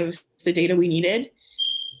going to give us the data we needed.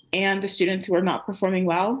 And the students who were not performing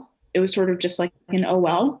well, it was sort of just like an, oh,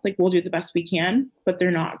 well, like we'll do the best we can, but they're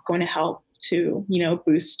not going to help to, you know,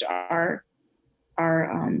 boost our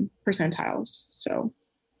percentiles. So.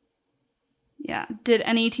 Yeah. Did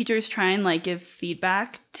any teachers try and like give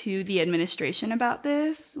feedback to the administration about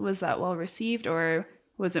this? Was that well received, or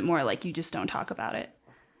was it more like you just don't talk about it?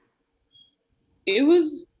 It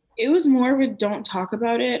was more of a don't talk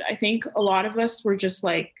about it. I think a lot of us were just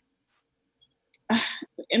like,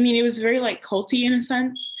 I mean, it was very like culty in a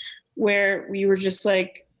sense, where we were just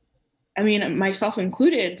like, I mean, myself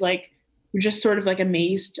included, like we're just sort of like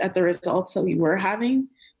amazed at the results that we were having,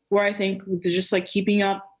 where I think they're just like keeping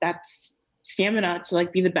up that stamina to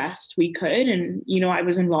like be the best we could. And, you know, I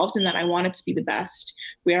was involved in that. I wanted to be the best.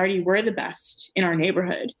 We already were the best in our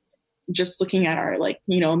neighborhood. Just looking at our like,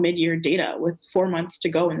 you know, mid-year data with 4 months to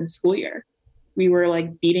go in the school year, we were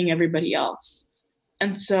like beating everybody else.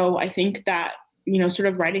 And so I think that, you know, sort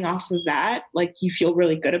of writing off of that, like you feel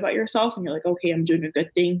really good about yourself and you're like, okay, I'm doing a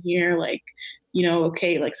good thing here. Like, you know,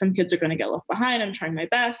 okay, like some kids are going to get left behind. I'm trying my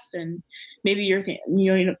best. And maybe you're,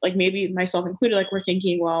 you know, like maybe myself included, like we're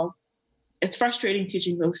thinking, well, it's frustrating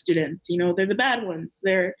teaching those students, you know, they're the bad ones.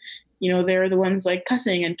 They're, you know, they're the ones like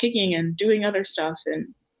cussing and kicking and doing other stuff.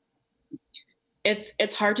 And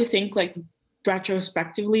it's hard to think like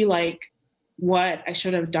retrospectively, like what I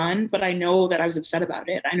should have done, but I know that I was upset about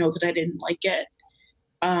it. I know that I didn't like it.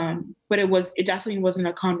 But it definitely wasn't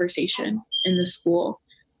a conversation in the school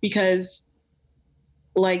because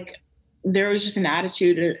like there was just an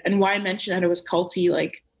attitude, and why I mentioned that it was culty,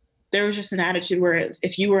 like there was just an attitude where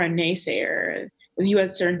if you were a naysayer, if you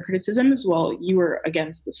had certain criticisms, well, you were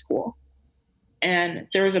against the school. And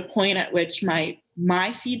there was a point at which my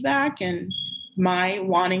feedback and my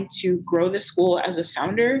wanting to grow the school as a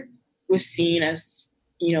founder was seen as,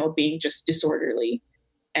 being just disorderly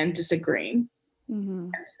and disagreeing. Mm-hmm.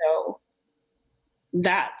 And so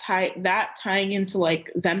that tying into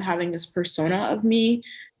like them having this persona of me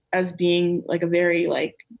as being like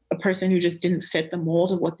a person who just didn't fit the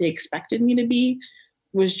mold of what they expected me to be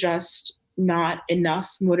was just not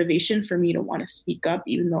enough motivation for me to want to speak up,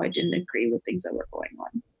 even though I didn't agree with things that were going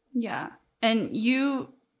on. Yeah. And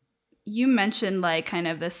you mentioned like kind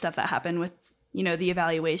of this stuff that happened with, the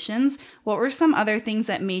evaluations. What were some other things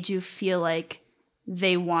that made you feel like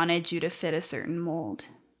they wanted you to fit a certain mold?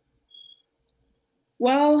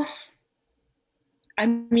 Well, I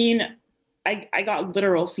mean, I got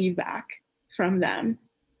literal feedback from them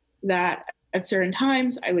that at certain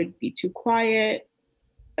times I would be too quiet,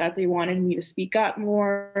 that they wanted me to speak up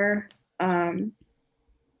more.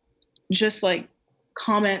 Just like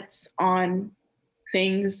comments on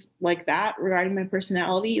things like that regarding my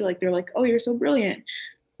personality. Like they're like, oh, you're so brilliant,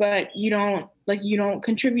 but you don't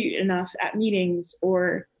contribute enough at meetings,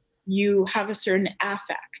 or you have a certain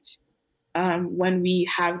affect when we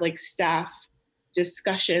have like staff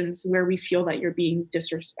discussions where we feel that you're being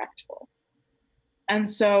disrespectful. And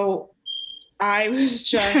so I was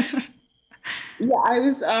just I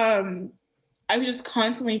was just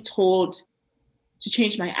constantly told to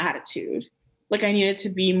change my attitude. Like I needed to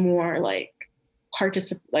be more like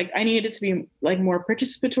I needed to be like more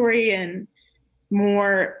participatory and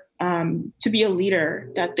more to be a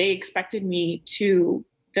leader, that they expected me to,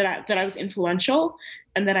 that I was influential,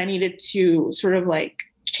 and that I needed to sort of like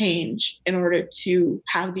change in order to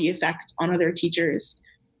have the effect on other teachers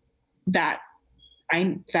that I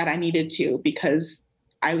needed to, because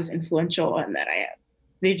I was influential and that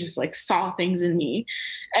they just like saw things in me.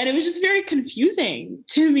 And it was just very confusing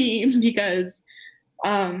to me because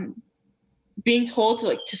being told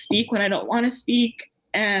to speak when I don't want to speak,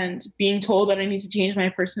 and being told that I need to change my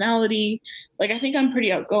personality. Like I think I'm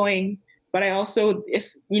pretty outgoing, but I also,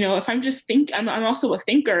 if I'm also a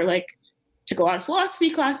thinker. Like took a lot of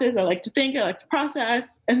philosophy classes. I like to think, I like to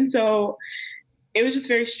process. And so it was just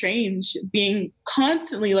very strange being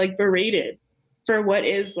constantly like berated for what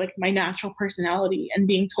is like my natural personality, and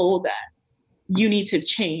being told that you need to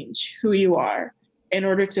change who you are in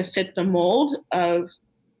order to fit the mold of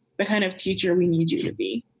the kind of teacher we need you to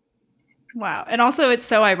be. Wow. And also it's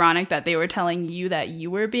so ironic that they were telling you that you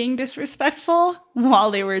were being disrespectful while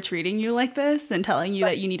they were treating you like this and telling you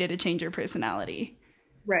that you needed to change your personality.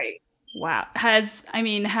 Right. Wow. Has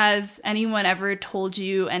anyone ever told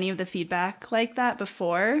you any of the feedback like that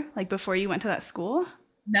before? Like before you went to that school?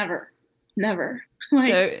 Never.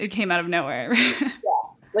 Like, so it came out of nowhere. Yeah.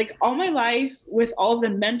 Like all my life, with all the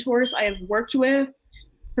mentors I have worked with,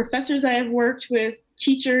 professors I have worked with,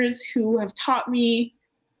 teachers who have taught me,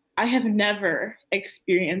 I have never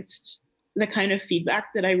experienced the kind of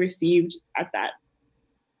feedback that I received at that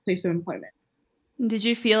place of employment. Did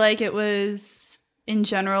you feel like it was, in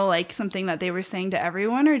general, like something that they were saying to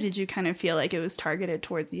everyone, or did you kind of feel like it was targeted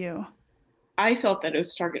towards you? I felt that it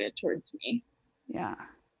was targeted towards me. Yeah.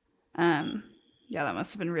 Yeah, that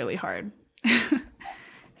must have been really hard.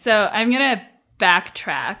 So I'm going to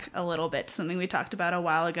backtrack a little bit to something we talked about a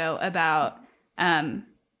while ago about, I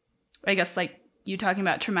guess, like you talking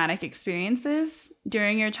about traumatic experiences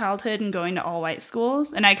during your childhood and going to all white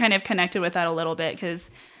schools. And I kind of connected with that a little bit because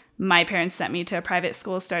my parents sent me to a private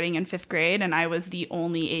school starting in 5th grade, and I was the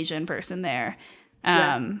only Asian person there.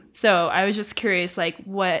 So I was just curious, like,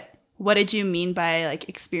 what did you mean by like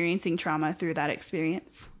experiencing trauma through that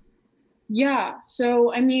experience? Yeah.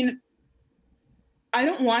 So, I mean, I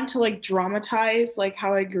don't want to like dramatize like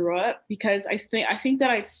how I grew up, because I think that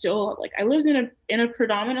I still like, I lived in a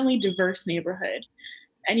predominantly diverse neighborhood.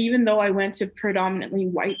 And even though I went to predominantly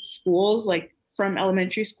white schools, like from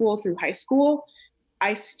elementary school through high school,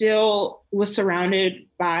 I still was surrounded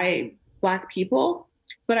by Black people.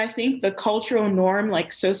 But I think the cultural norm,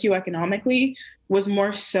 like socioeconomically, was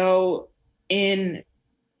more so in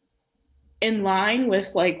line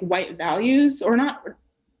with like white values, or not.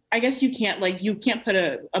 I guess you can't put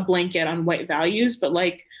a blanket on white values, but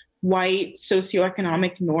like white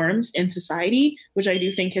socioeconomic norms in society, which I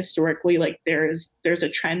do think historically, like there's a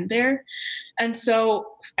trend there. And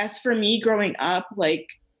so as for me growing up, like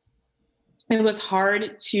it was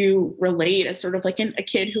hard to relate as sort of like a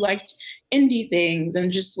kid who liked indie things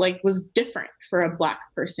and just like was different for a Black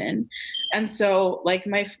person. And so like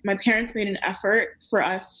my parents made an effort for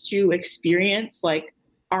us to experience like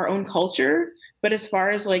our own culture. But as far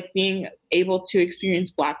as like being able to experience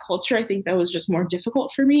Black culture, I think that was just more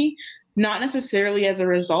difficult for me, not necessarily as a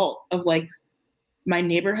result of like my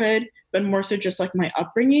neighborhood, but more so just like my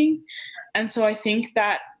upbringing. And so I think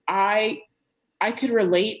that I could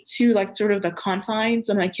relate to like sort of the confines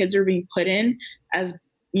that my kids are being put in as,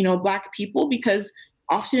 Black people, because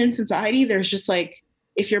often in society, there's just like,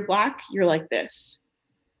 if you're Black, you're like this.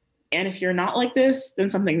 And if you're not like this, then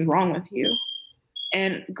something's wrong with you.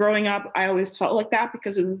 And growing up, I always felt like that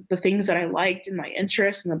because of the things that I liked and my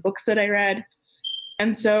interests and the books that I read.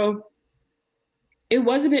 And so it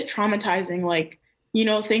was a bit traumatizing, like,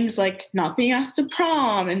 things like not being asked to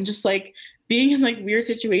prom and just like being in like weird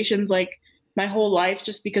situations like my whole life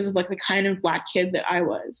just because of like the kind of Black kid that I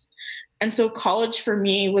was. And so college for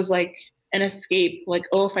me was like an escape, like,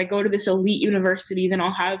 oh, if I go to this elite university, then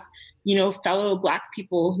I'll have, fellow Black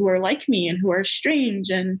people who are like me and who are strange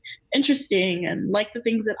and interesting and like the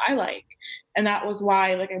things that I like. And that was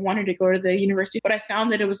why like I wanted to go to the university. But I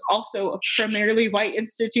found that it was also a primarily white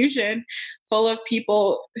institution full of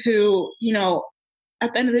people who,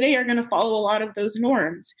 at the end of the day are going to follow a lot of those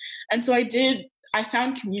norms. And so I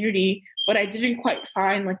found community, but I didn't quite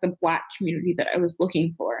find like the Black community that I was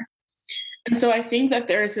looking for. And so I think that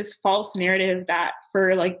there's this false narrative that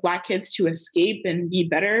for like Black kids to escape and be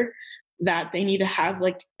better, that they need to have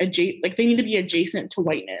like they need to be adjacent to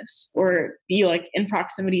whiteness or be like in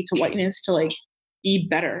proximity to whiteness to like be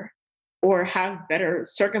better or have better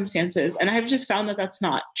circumstances. And I've just found that that's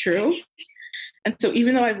not true. And so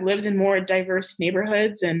even though I've lived in more diverse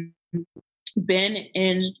neighborhoods and been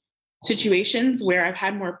in situations where I've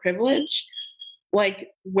had more privilege, like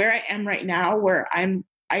where I am right now, where I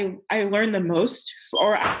learned the most,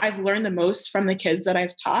 or I've learned the most from the kids that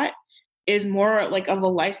I've taught, is more like of a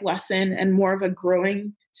life lesson and more of a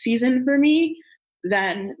growing season for me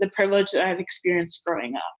than the privilege that I've experienced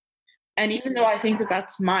growing up. And even though I think that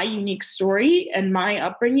that's my unique story and my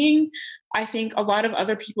upbringing, I think a lot of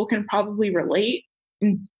other people can probably relate,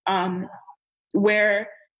 where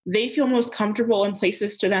they feel most comfortable in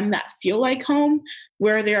places to them that feel like home,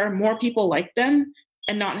 where there are more people like them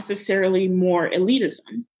and not necessarily more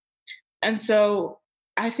elitism. And so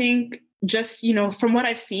I think just, from what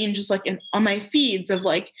I've seen, just like on my feeds of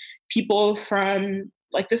like people from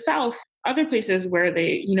like the South, other places where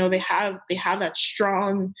they have that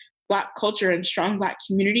strong Black culture and strong Black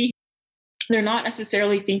community, they're not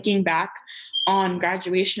necessarily thinking back on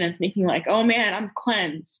graduation and thinking like, oh man, I'm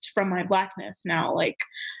cleansed from my Blackness now. Like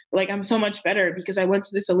I'm so much better because I went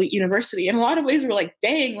to this elite university. In a lot of ways, we're like,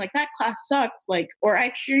 dang, like that class sucked. Like, or I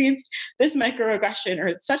experienced this microaggression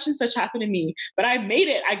or such and such happened to me, but I made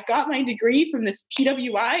it. I got my degree from this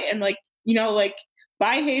PWI and like,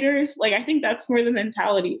 bye haters. Like, I think that's more the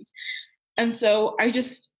mentality. And so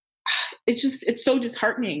it's so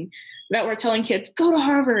disheartening that we're telling kids, go to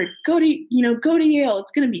Harvard, go to Yale,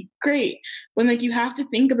 it's going to be great. When like, you have to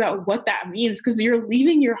think about what that means, because you're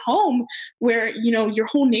leaving your home where, your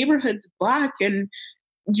whole neighborhood's Black and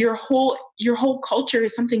your whole culture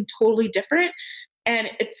is something totally different.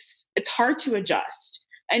 And it's hard to adjust.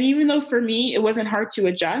 And even though for me, it wasn't hard to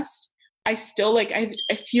adjust, I still like,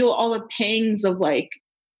 I feel all the pangs of like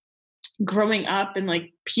growing up and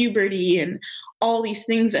like puberty and all these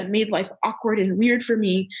things that made life awkward and weird for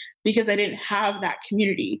me because I didn't have that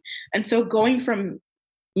community. And so going from,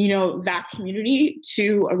 that community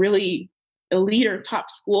to a really elite or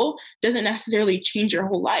top school doesn't necessarily change your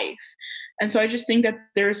whole life. And so I just think that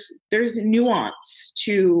there's nuance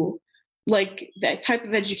to like the type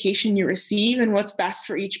of education you receive and what's best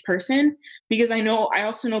for each person. Because I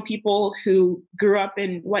also know people who grew up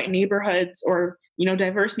in white neighborhoods or,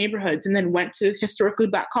 diverse neighborhoods and then went to historically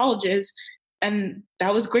Black colleges, and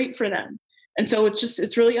that was great for them. And so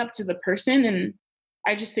it's really up to the person. And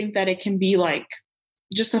I just think that it can be like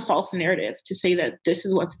just a false narrative to say that this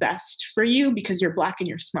is what's best for you because you're Black and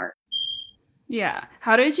you're smart. Yeah.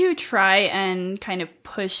 How did you try and kind of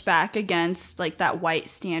push back against like that white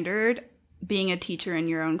standard being a teacher in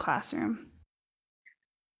your own classroom?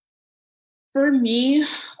 For me,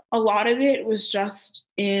 a lot of it was just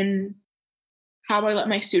in how I let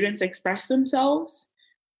my students express themselves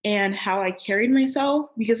and how I carried myself.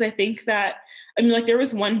 Because I think that, like there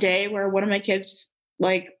was one day where one of my kids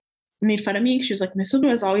like made fun of me. She was like, Miss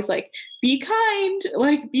Luna is always like, be kind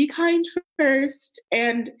first.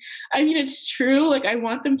 And it's true. Like I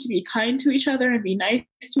want them to be kind to each other and be nice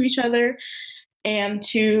to each other and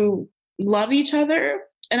to love each other.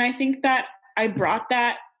 And I think that I brought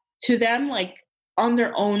that to them like on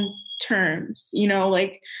their own terms,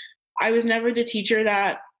 like I was never the teacher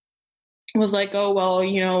that was like, oh, well,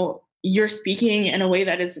 you're speaking in a way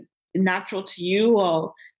that is natural to you.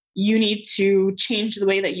 Well, you need to change the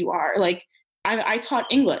way that you are. Like, I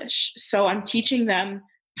taught English, so I'm teaching them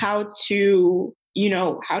how to,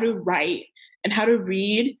 how to write and how to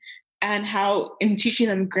read and I'm teaching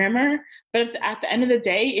them grammar. But at the end of the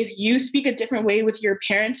day, if you speak a different way with your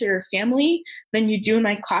parents or your family than you do in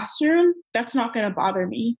my classroom, that's not going to bother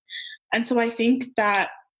me. And so I think that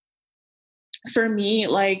for me,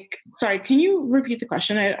 like, sorry, can you repeat the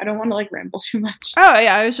question? I don't want to like ramble too much. Oh,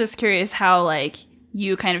 yeah. I was just curious how like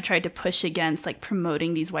you kind of tried to push against like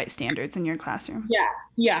promoting these white standards in your classroom.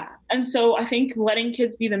 Yeah. And so I think letting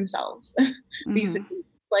kids be themselves, basically,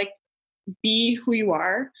 like be who you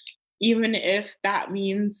are, even if that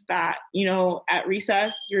means that, at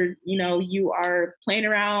recess, you are playing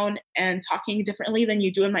around and talking differently than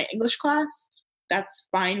you do in my English class. That's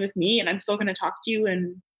fine with me. And I'm still going to talk to you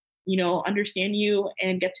and, understand you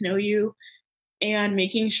and get to know you, and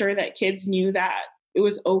making sure that kids knew that it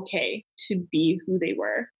was okay to be who they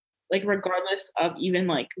were, like regardless of even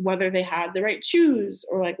like whether they had the right shoes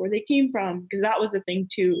or like where they came from, because that was the thing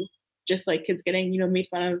too, just like kids getting made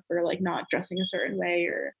fun of for like not dressing a certain way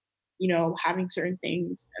or having certain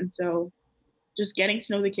things. And so just getting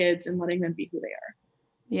to know the kids and letting them be who they are.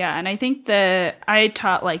 Yeah, and I think I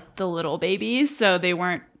taught like the little babies, so they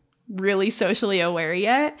weren't really socially aware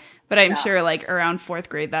yet, but I'm sure like around 4th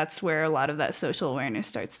grade, that's where a lot of that social awareness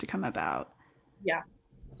starts to come about. Yeah,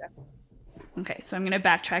 definitely. Okay, so I'm going to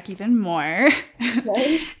backtrack even more.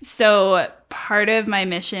 Okay. So part of my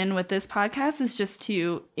mission with this podcast is just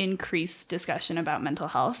to increase discussion about mental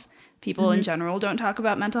health. People in general don't talk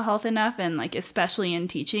about mental health enough, and like especially in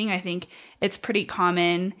teaching, I think it's pretty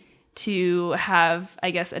common to have,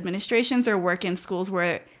 I guess, administrations or work in schools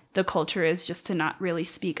where the culture is just to not really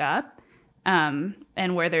speak up, and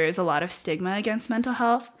where there is a lot of stigma against mental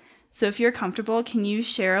health. So if you're comfortable, can you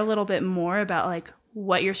share a little bit more about like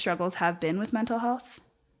what your struggles have been with mental health?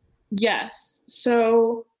 Yes.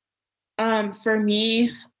 So for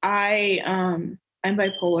me, I'm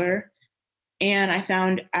bipolar, and I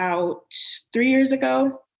found out 3 years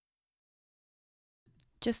ago.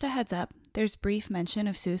 Just a heads up, there's brief mention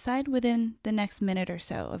of suicide within the next minute or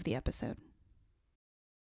so of the episode.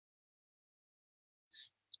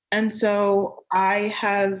 And so I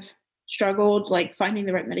have struggled like finding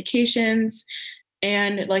the right medications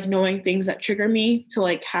and like knowing things that trigger me to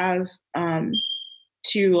like have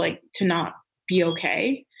to not be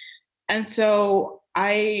okay. And so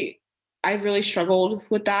I really struggled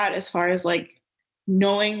with that as far as like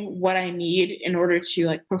knowing what I need in order to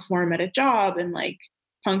like perform at a job and like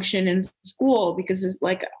function in school, because it's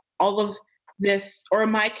like all of this, or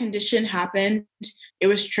my condition happened, it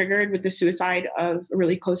was triggered with the suicide of a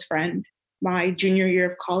really close friend my junior year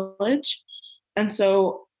of college. And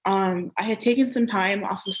so I had taken some time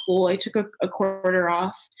off of school. I took a quarter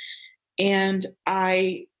off, and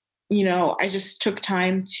I just took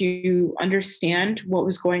time to understand what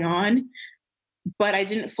was going on. But I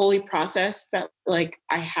didn't fully process that like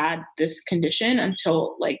I had this condition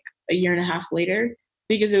until like a year and a half later,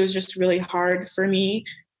 because it was just really hard for me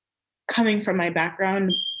coming from my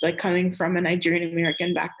background, like coming from a Nigerian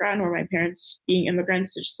American background where my parents being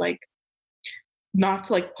immigrants, it's just like not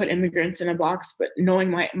to like put immigrants in a box, but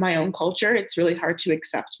knowing my own culture, it's really hard to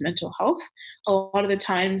accept mental health. A lot of the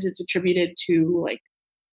times it's attributed to like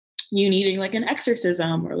you needing like an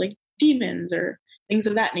exorcism or like demons or things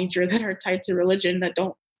of that nature that are tied to religion that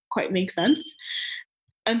don't quite make sense.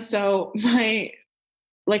 And so my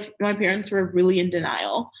parents were really in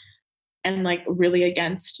denial and like really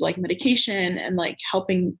against like medication and like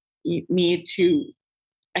helping me to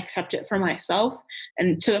accept it for myself,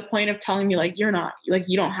 and to the point of telling me like you're not, like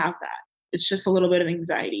you don't have that, it's just a little bit of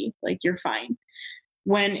anxiety, like you're fine.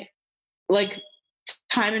 When like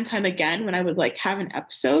time and time again when I would like have an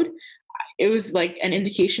episode, it was like an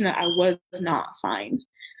indication that I was not fine.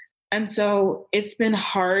 And so it's been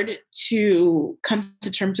hard to come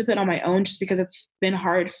to terms with it on my own, just because it's been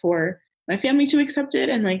hard for my family to accept it,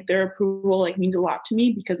 and like their approval like means a lot to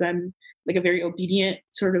me because I'm like a very obedient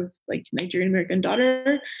sort of like Nigerian American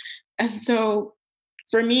daughter. And so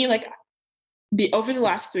for me, like over the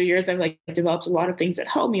last 3 years, I've like developed a lot of things that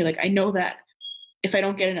help me. Like I know that if I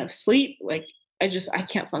don't get enough sleep, like I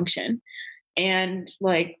can't function. And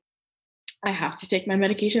like I have to take my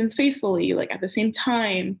medications faithfully, like at the same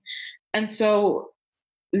time. And so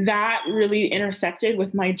that really intersected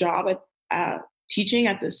with my job at teaching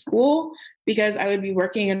at this school, because I would be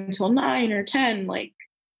working until 9 or 10, like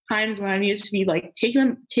times when I needed to be like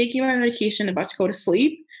taking my medication, about to go to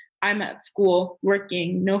sleep, I'm at school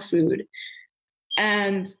working, no food.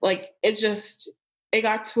 And like it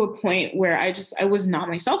got to a point where I was not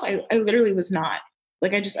myself. I literally was not.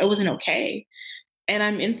 Like I wasn't okay. And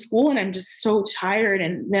I'm in school and I'm just so tired,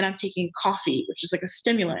 and then I'm taking coffee, which is like a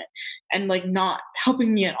stimulant, and like not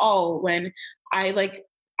helping me at all. When I like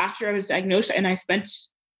after I was diagnosed and I spent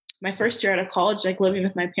my first year out of college like living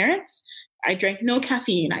with my parents, I drank no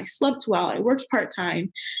caffeine, I slept well, I worked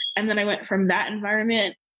part-time, and then I went from that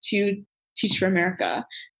environment to Teach for America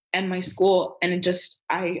and my school, and it just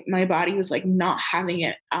I my body was like not having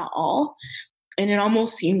it at all. And it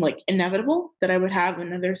almost seemed like inevitable that I would have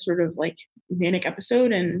another sort of like manic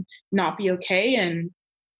episode and not be okay. And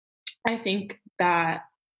I think that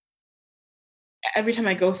every time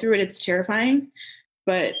I go through it, it's terrifying.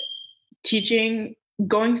 But teaching,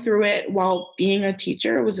 going through it while being a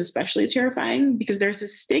teacher was especially terrifying, because there's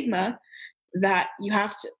this stigma that you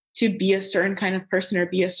have to be a certain kind of person or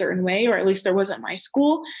be a certain way, or at least there was at my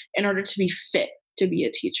school, in order to be fit to be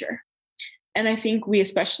a teacher. And I think we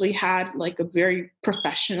especially had like a very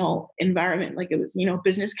professional environment. Like it was,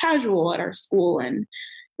 business casual at our school. And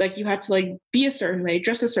like you had to like be a certain way,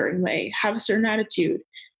 dress a certain way, have a certain attitude.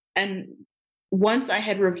 And once I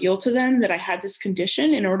had revealed to them that I had this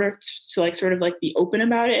condition, in order to like sort of like be open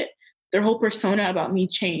about it, their whole persona about me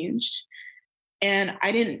changed. And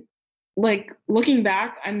I didn't like looking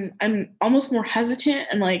back, I'm almost more hesitant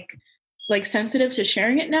and like sensitive to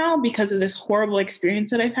sharing it now because of this horrible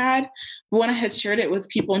experience that I've had. But when I had shared it with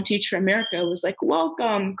people in Teach for America, it was like,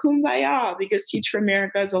 welcome, kumbaya, because Teach for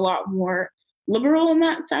America is a lot more liberal in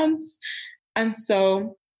that sense. And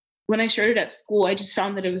so when I shared it at school, I just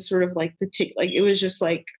found that it was sort of like it was just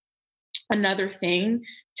like another thing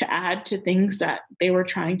to add to things that they were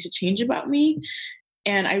trying to change about me.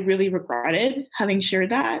 And I really regretted having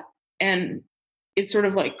shared that. And it sort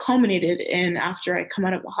of like culminated in after I come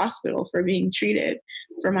out of the hospital for being treated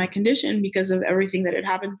for my condition, because of everything that had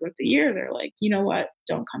happened throughout the year. They're like, you know what?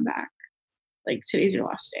 Don't come back. Like today's your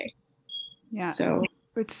last day. Yeah. So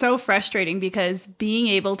it's so frustrating because being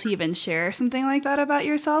able to even share something like that about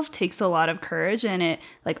yourself takes a lot of courage, and it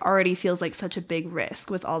like already feels like such a big risk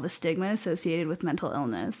with all the stigma associated with mental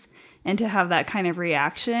illness. And to have that kind of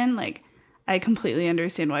reaction, like I completely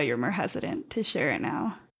understand why you're more hesitant to share it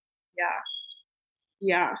now.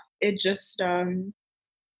 yeah, it just, I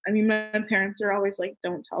mean, my parents are always like,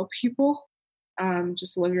 don't tell people,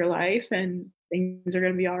 just live your life and things are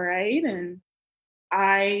going to be all right. And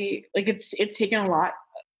I like, it's taken a lot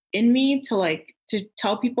in me to like, to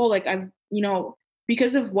tell people like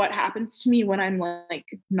because of what happens to me when I'm like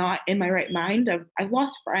not in my right mind, I've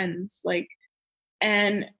lost friends, like,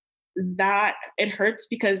 and that it hurts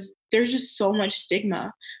because there's just so much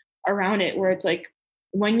stigma around it, where it's like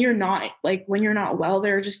when you're not well,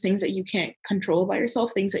 there are just things that you can't control by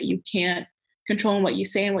yourself, things that you can't control in what you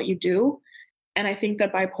say and what you do. And I think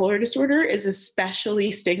that bipolar disorder is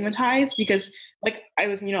especially stigmatized because like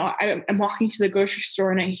I'm walking to the grocery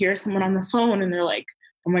store and I hear someone on the phone and they're like,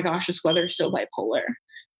 oh my gosh, this weather is so bipolar.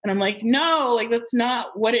 And I'm like, no, like that's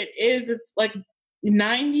not what it is. It's like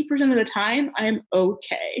 90% of the time I'm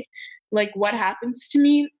okay. Like what happens to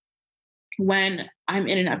me when I'm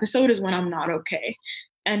in an episode is when I'm not okay.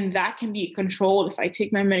 And that can be controlled if I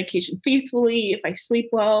take my medication faithfully, if I sleep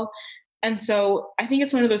well. And so I think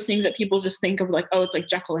it's one of those things that people just think of like, oh, it's like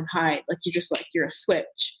Jekyll and Hyde. Like you're a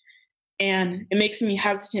switch. And it makes me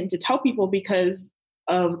hesitant to tell people because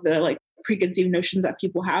of the like preconceived notions that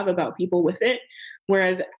people have about people with it.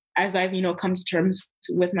 Whereas as I've, come to terms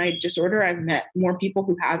with my disorder, I've met more people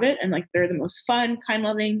who have it, and like they're the most fun, kind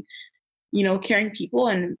loving, caring people.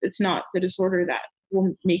 And it's not the disorder that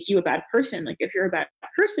will make you a bad person. Like if you're a bad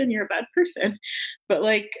person, you're a bad person. But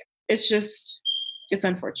like, it's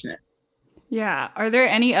unfortunate. Yeah. Are there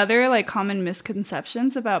any other like common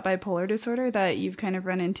misconceptions about bipolar disorder that you've kind of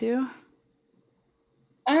run into?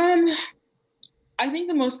 I think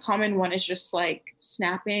the most common one is just like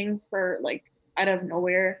snapping for like out of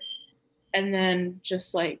nowhere, and then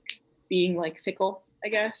just like being like fickle, I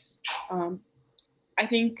guess. I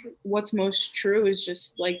think what's most true is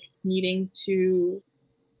just like needing to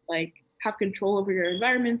like have control over your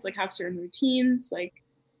environments, like have certain routines, like.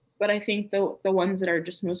 But I think the ones that are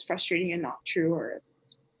just most frustrating and not true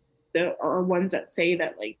are ones that say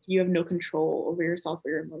that like you have no control over yourself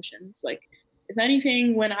or your emotions. Like if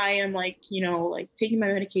anything, when I am like like taking my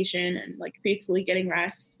medication and like faithfully getting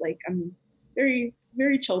rest, like I'm very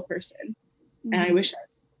very chill person. Mm-hmm. And I wish,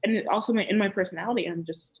 and it also in my personality, I'm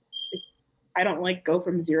just like, I don't like go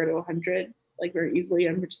from 0 to 100 like very easily.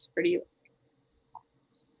 I'm just pretty.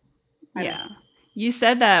 Yeah. You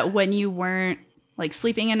said that when you weren't like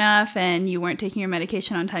sleeping enough and you weren't taking your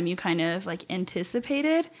medication on time, you kind of like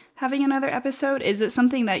anticipated having another episode. Is it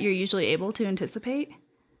something that you're usually able to anticipate?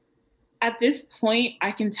 At this point,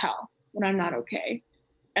 I can tell when I'm not okay.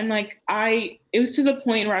 And like it was to the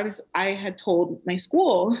point where I had told my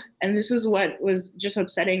school, and this is what was just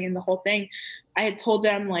upsetting in the whole thing. I had told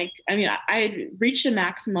them, like, I mean, I had reached a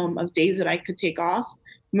maximum of days that I could take off.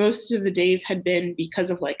 Most of the days had been because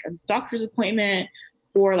of like a doctor's appointment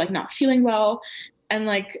or like not feeling well. And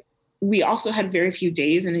like we also had very few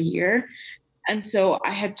days in a year. And so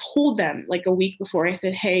I had told them like a week before, I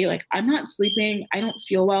said, hey, like I'm not sleeping. I don't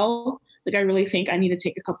feel well. Like I really think I need to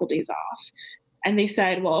take a couple days off. And they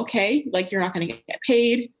said, well, okay, like you're not going to get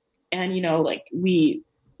paid. And, you know, like we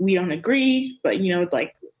don't agree, but, you know,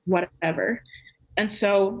 like whatever. And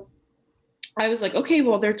so I was like, okay,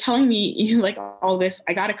 well, they're telling me like all this,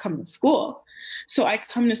 I got to come to school. So I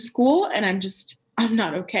come to school and I'm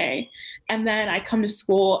not okay. And then I come to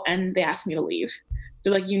school and they ask me to leave.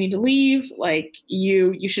 They're like, you need to leave. Like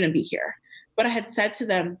you shouldn't be here. But I had said to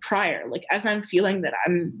them prior, like as I'm feeling that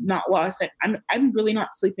I'm not well, I said, I'm really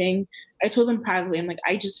not sleeping. I told them privately, I'm like,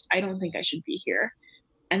 I don't think I should be here.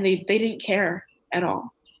 And they didn't care at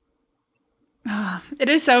all. Oh, it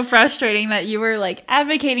is so frustrating that you were like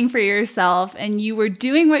advocating for yourself and you were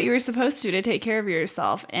doing what you were supposed to take care of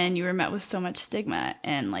yourself, and you were met with so much stigma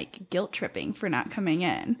and like guilt tripping for not coming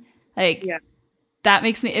in. Like, yeah.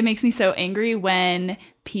 It makes me so angry when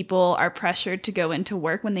people are pressured to go into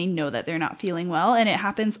work when they know that they're not feeling well. And it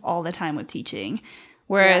happens all the time with teaching.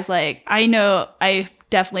 Whereas like, I know I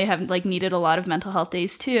definitely have like needed a lot of mental health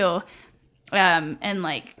days too. And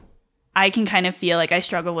like, I can kind of feel like I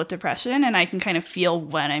struggle with depression, and I can kind of feel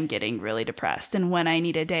when I'm getting really depressed and when I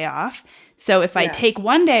need a day off. So if I take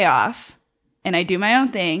one day off and I do my own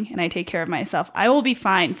thing and I take care of myself, I will be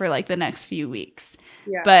fine for like the next few weeks.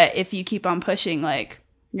 Yeah. But if you keep on pushing, like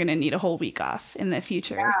you're going to need a whole week off in the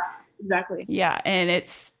future. Yeah, exactly. Yeah. And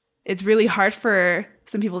it's really hard for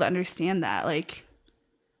some people to understand that. Like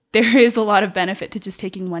there is a lot of benefit to just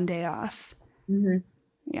taking one day off. Mm-hmm.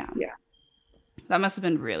 Yeah. Yeah. That must have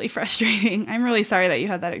been really frustrating. I'm really sorry that you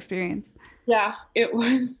had that experience. Yeah, it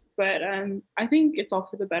was. But I think it's all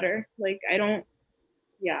for the better. Like I don't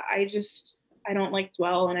like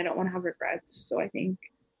dwell, and I don't want to have regrets. So I think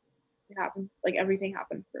it happened, like everything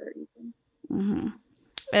happened for a reason. Mm-hmm.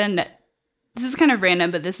 And this is kind of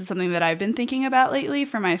random, but this is something that I've been thinking about lately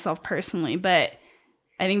for myself personally. But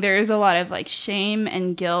I think there is a lot of like shame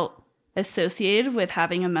and guilt associated with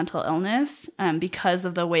having a mental illness because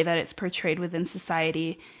of the way that it's portrayed within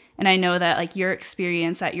society. And I know that like your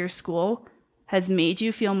experience at your school has made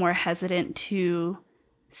you feel more hesitant to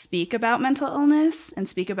speak about mental illness and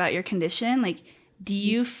speak about your condition. Like, do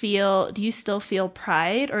you still feel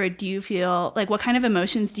pride, or do you feel like, what kind of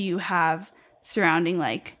emotions do you have surrounding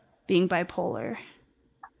like being bipolar?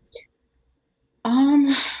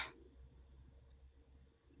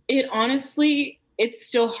 It honestly, it's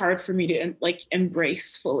still hard for me to like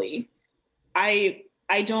embrace fully. I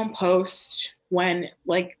don't post when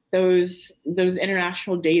like those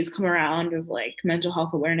international days come around of like mental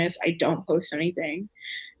health awareness. I don't post anything.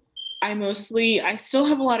 I still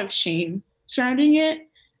have a lot of shame surrounding it.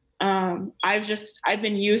 I've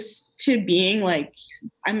been used to being like,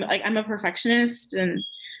 I'm a perfectionist, and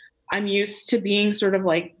I'm used to being sort of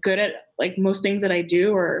like good at like most things that I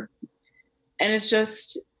do, and it's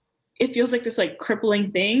just, it feels like this like crippling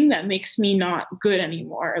thing that makes me not good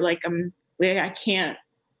anymore. Like I can't,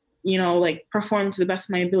 like perform to the best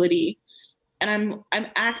of my ability. And I'm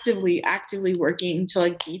actively working to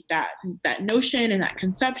like beat that notion and that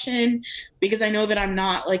conception, because I know that I'm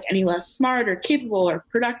not like any less smart or capable or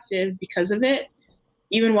productive because of it,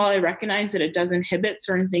 even while I recognize that it does inhibit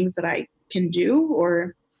certain things that I can do,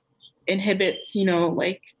 or inhibits,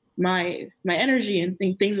 like my energy and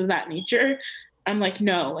things of that nature. I'm like,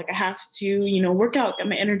 no, like I have to, work out, get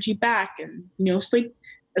my energy back, and, sleep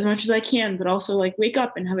as much as I can, but also like wake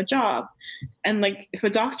up and have a job. And like, if a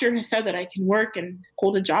doctor has said that I can work and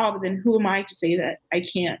hold a job, then who am I to say that I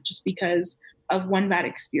can't, just because of one bad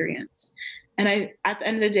experience? And at the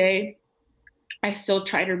end of the day, I still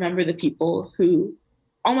try to remember the people who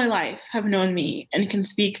all my life have known me and can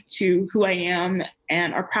speak to who I am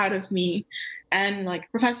and are proud of me, and like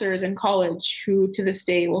professors in college who to this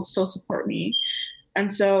day will still support me.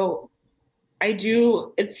 And so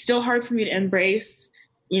it's still hard for me to embrace,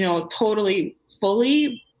 totally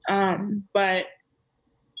fully. But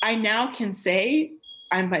I now can say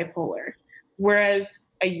I'm bipolar. Whereas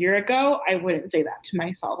a year ago, I wouldn't say that to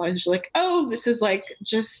myself. I was just like, oh, this is like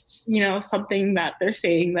just, something that they're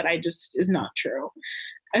saying that I just is not true.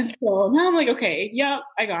 And so now I'm like, okay, yep,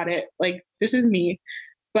 I got it. Like, this is me.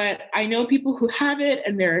 But I know people who have it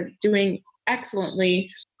and they're doing excellently.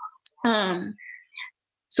 Um,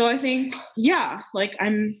 so I think, yeah, like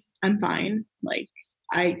I'm fine. Like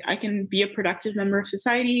I can be a productive member of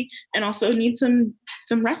society and also need some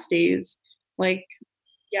rest days. Like,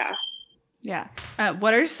 yeah. Yeah.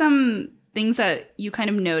 What are some things that you kind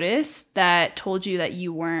of noticed that told you that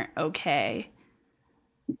you weren't okay?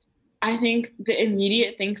 I think the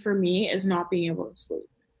immediate thing for me is not being able to sleep.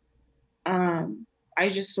 I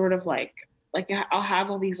just sort of like I'll have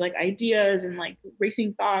all these like ideas and like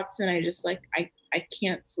racing thoughts and I just like I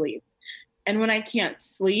can't sleep. And when I can't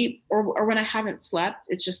sleep or when I haven't slept,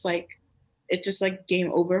 it's just like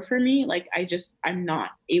game over for me. Like I'm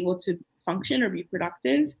not able to function or be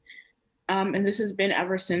productive. And this has been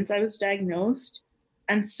ever since I was diagnosed.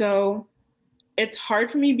 And so it's hard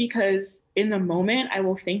for me because in the moment I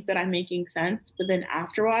will think that I'm making sense, but then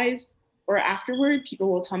afterward, people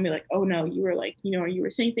will tell me like, "Oh no, you were like, you were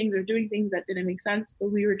saying things or doing things that didn't make sense, but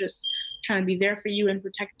we were just trying to be there for you and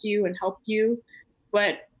protect you and help you."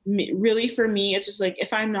 But really, for me, it's just like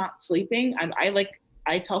if I'm not sleeping,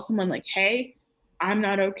 I tell someone like, "Hey, I'm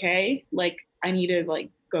not okay. Like, I need to like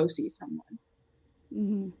go see someone."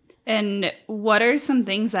 Mm-hmm. And what are some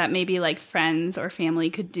things that maybe like friends or family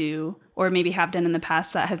could do or maybe have done in the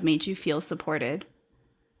past that have made you feel supported?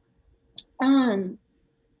 Um,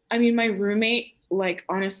 I mean, my roommate, like,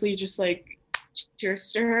 honestly, just like,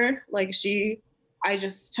 cheers to her. Like, I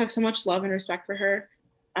just have so much love and respect for her.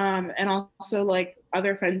 And also, like,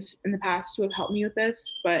 other friends in the past who have helped me with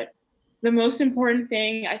this. But the most important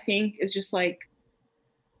thing, I think, is just like,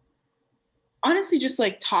 honestly, just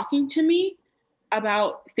like talking to me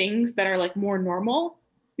about things that are like more normal.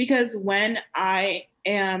 Because when I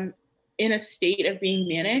am in a state of being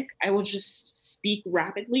manic, I will just speak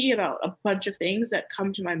rapidly about a bunch of things that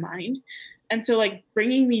come to my mind. And so, like,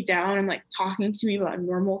 bringing me down and like talking to me about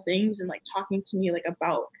normal things and like talking to me like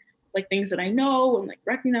about like things that I know and like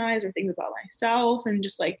recognize or things about myself and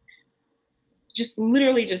just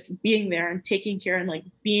literally just being there and taking care and like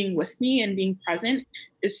being with me and being present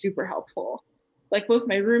is super helpful. Like both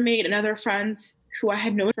my roommate and other friends who I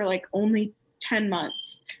had known for like only 10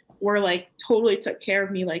 months were like totally took care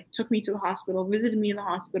of me, like took me to the hospital, visited me in the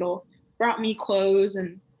hospital, brought me clothes.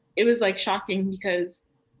 And it was like shocking because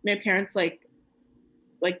my parents like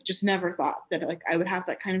just never thought that like I would have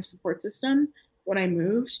that kind of support system when I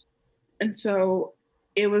moved. And so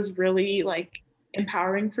it was really like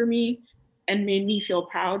empowering for me and made me feel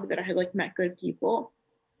proud that I had like met good people.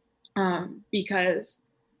 Because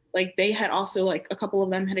like they had also like a couple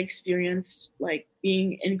of them had experienced like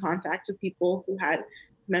being in contact with people who had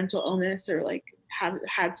mental illness or like have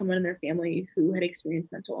had someone in their family who had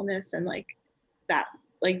experienced mental illness and that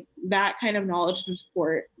that kind of knowledge and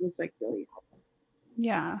support was like really helpful.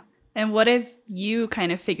 Yeah. And what if you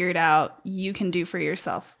kind of figured out you can do for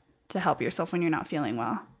yourself to help yourself when you're not feeling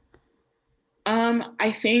well?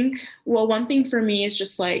 I think, well, one thing for me is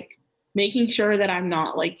just like making sure that I'm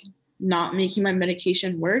not like not making my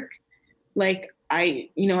medication work. Like I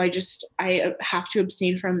have to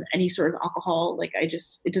abstain from any sort of alcohol. Like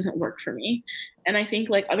it doesn't work for me. And I think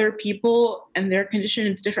like other people and their condition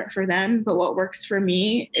is different for them. But what works for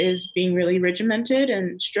me is being really regimented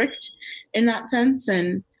and strict in that sense.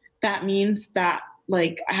 And that means that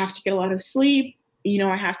like I have to get a lot of sleep.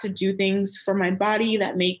 I have to do things for my body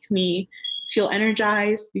that make me feel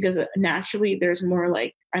energized because naturally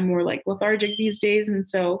I'm more like lethargic these days. And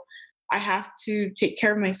so I have to take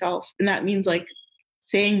care of myself. And that means like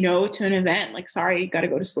saying no to an event, like, sorry, got to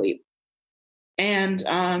go to sleep. And,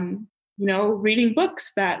 reading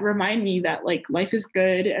books that remind me that like life is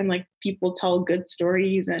good and like people tell good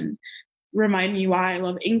stories and remind me why I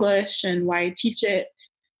love English and why I teach it.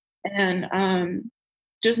 And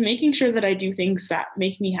just making sure that I do things that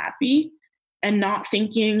make me happy and not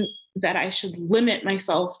thinking that I should limit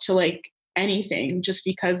myself to like anything just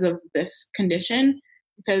because of this condition,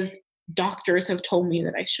 because doctors have told me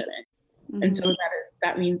that I shouldn't. And so Mm-hmm.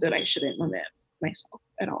 that means that I shouldn't limit myself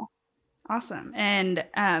at all. Awesome. And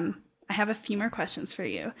I have a few more questions for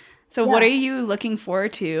you. So, what Yeah. are you looking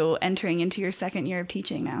forward to entering into your second year of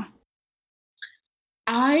teaching now?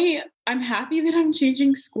 I'm happy that I'm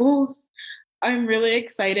changing schools. I'm really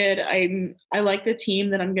excited. I like the team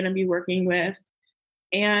that I'm going to be working with.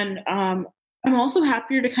 And I'm also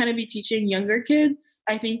happier to kind of be teaching younger kids.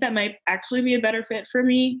 I think that might actually be a better fit for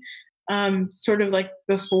me. Sort of like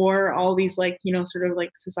before all these like, sort of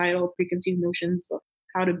like societal preconceived notions of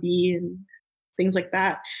how to be and things like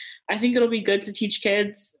that. I think it'll be good to teach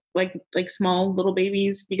kids like small little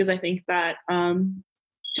babies because I think that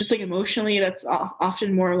just like emotionally, that's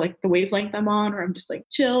often more like the wavelength I'm on, where I'm just like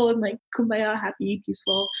chill and like kumbaya, happy,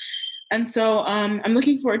 peaceful. And so I'm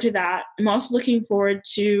looking forward to that. I'm also looking forward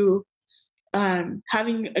to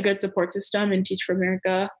having a good support system in Teach for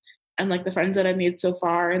America, and like the friends that I've made so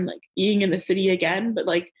far, and like being in the city again, but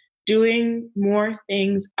like doing more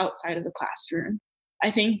things outside of the classroom. I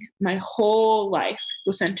think my whole life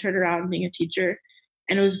was centered around being a teacher,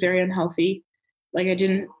 and it was very unhealthy. Like I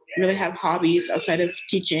didn't really have hobbies outside of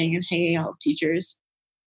teaching and hanging out with teachers.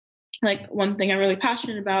 Like one thing I'm really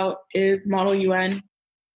passionate about is Model UN,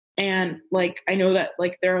 and like I know that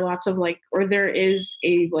like there are lots of like, or there is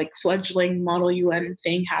a like fledgling Model UN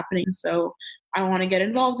thing happening, so I want to get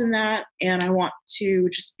involved in that, and I want to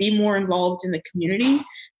just be more involved in the community,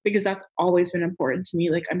 because that's always been important to me,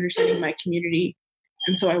 like understanding my community.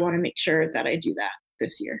 And so I want to make sure that I do that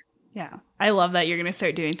this year. Yeah, I love that you're going to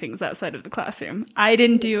start doing things outside of the classroom. I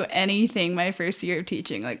didn't do anything my first year of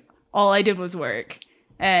teaching. Like all I did was work,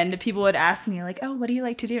 and people would ask me like, oh, what do you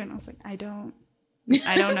like to do? And I was like, I don't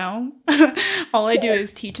know. All I do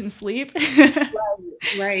is teach and sleep.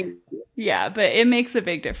 Right. Yeah, but it makes a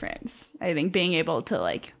big difference. I think being able to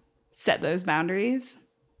like set those boundaries.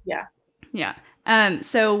 Yeah. Yeah.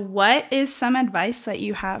 So what is some advice that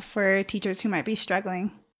you have for teachers who might be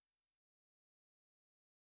struggling?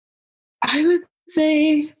 I would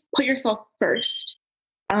say put yourself first.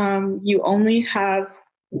 You only have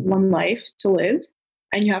one life to live,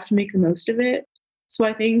 and you have to make the most of it. So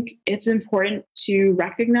I think it's important to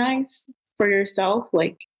recognize for yourself,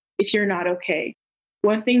 like if you're not okay.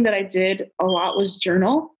 One thing that I did a lot was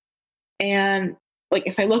journal. And like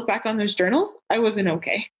if I look back on those journals, I wasn't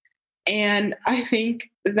okay. And I think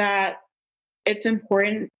that it's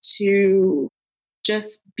important to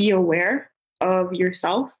just be aware of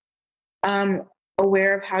yourself,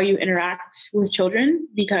 aware of how you interact with children,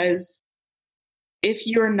 because if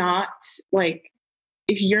you're not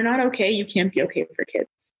if you're not okay, you can't be okay for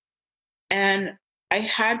kids. And I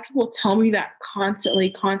had people tell me that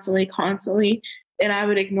constantly, and I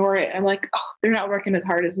would ignore it. I'm like, oh, they're not working as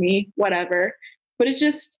hard as me, whatever. But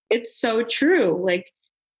it's so true. Like,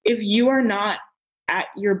 if you are not at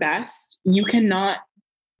your best, you cannot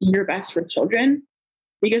be your best for children,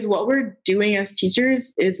 because what we're doing as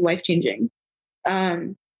teachers is life changing.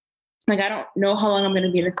 Like, I don't know how long I'm going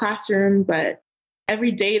to be in the classroom, but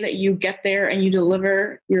every day that you get there and you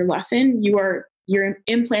deliver your lesson, you're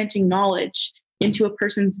implanting knowledge into a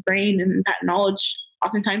person's brain, and that knowledge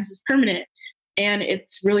oftentimes is permanent. And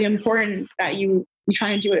it's really important that you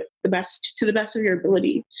try and do it to the best of your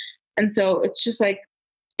ability. And so it's just like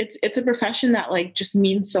it's a profession that like just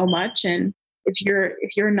means so much. And if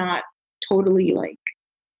you're not totally like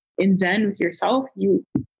in zen with yourself,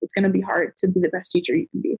 it's going to be hard to be the best teacher you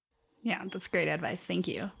can be. Yeah, that's great advice. Thank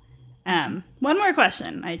you. One more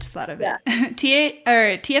question. I just thought of it.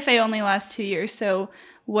 TFA only lasts 2 years. So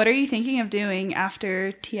what are you thinking of doing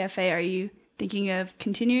after TFA? Are you thinking of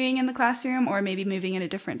continuing in the classroom or maybe moving in a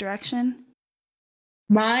different direction?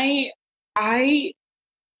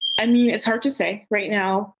 I mean, it's hard to say right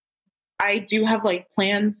now. I do have like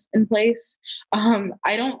plans in place.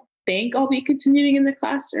 I don't think I'll be continuing in the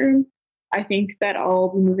classroom. I think that I'll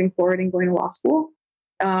be moving forward and going to law school,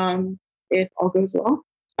 if all goes well.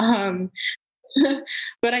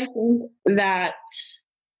 But I think that,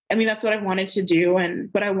 I mean, that's what I wanted to do.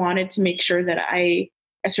 But I wanted to make sure that I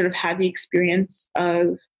sort of had the experience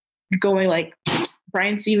of going, like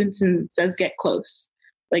Brian Stevenson says, get close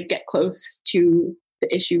to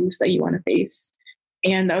the issues that you want to face.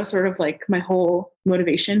 And that was sort of like my whole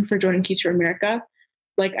motivation for joining Teach for America.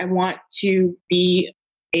 Like, I want to be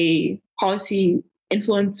a policy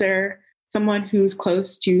influencer, someone who's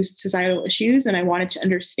close to societal issues. And I wanted to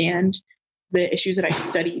understand the issues that I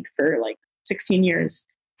studied for like 16 years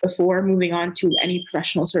before moving on to any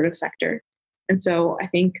professional sort of sector. And so I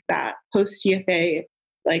think that post TFA,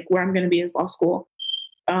 like where I'm going to be is law school.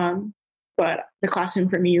 But the classroom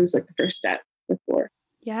for me was like the first step before.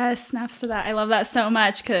 Yes, snaps to that. I love that so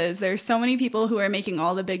much, because there's so many people who are making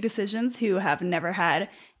all the big decisions who have never had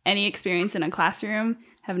any experience in a classroom,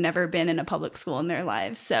 have never been in a public school in their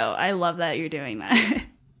lives. So I love that you're doing that.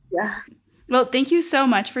 Yeah. Well, thank you so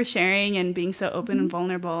much for sharing and being so open and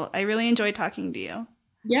vulnerable. I really enjoyed talking to you.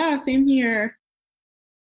 Yeah, same here.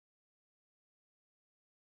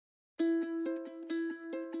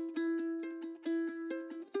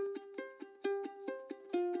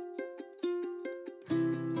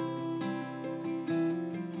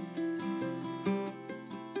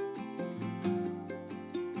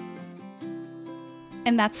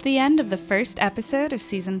 And that's the end of the first episode of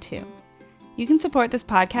Season 2. You can support this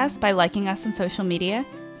podcast by liking us on social media,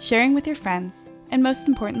 sharing with your friends, and most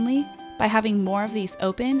importantly, by having more of these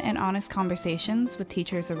open and honest conversations with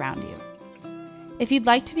teachers around you. If you'd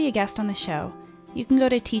like to be a guest on the show, you can go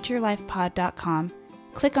to teacherlifepod.com,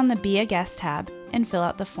 click on the Be a Guest tab, and fill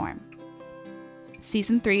out the form.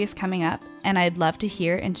 Season 3 is coming up, and I'd love to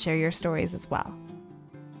hear and share your stories as well.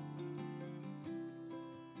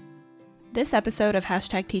 This episode of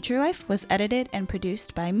 #TeacherLife was edited and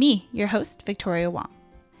produced by me, your host, Victoria Wong.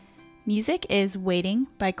 Music is Waiting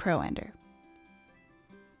by Crowender.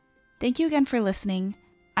 Thank you again for listening.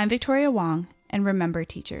 I'm Victoria Wong, and remember,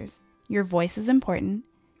 teachers, your voice is important,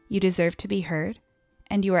 you deserve to be heard,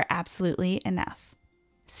 and you are absolutely enough.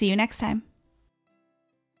 See you next time.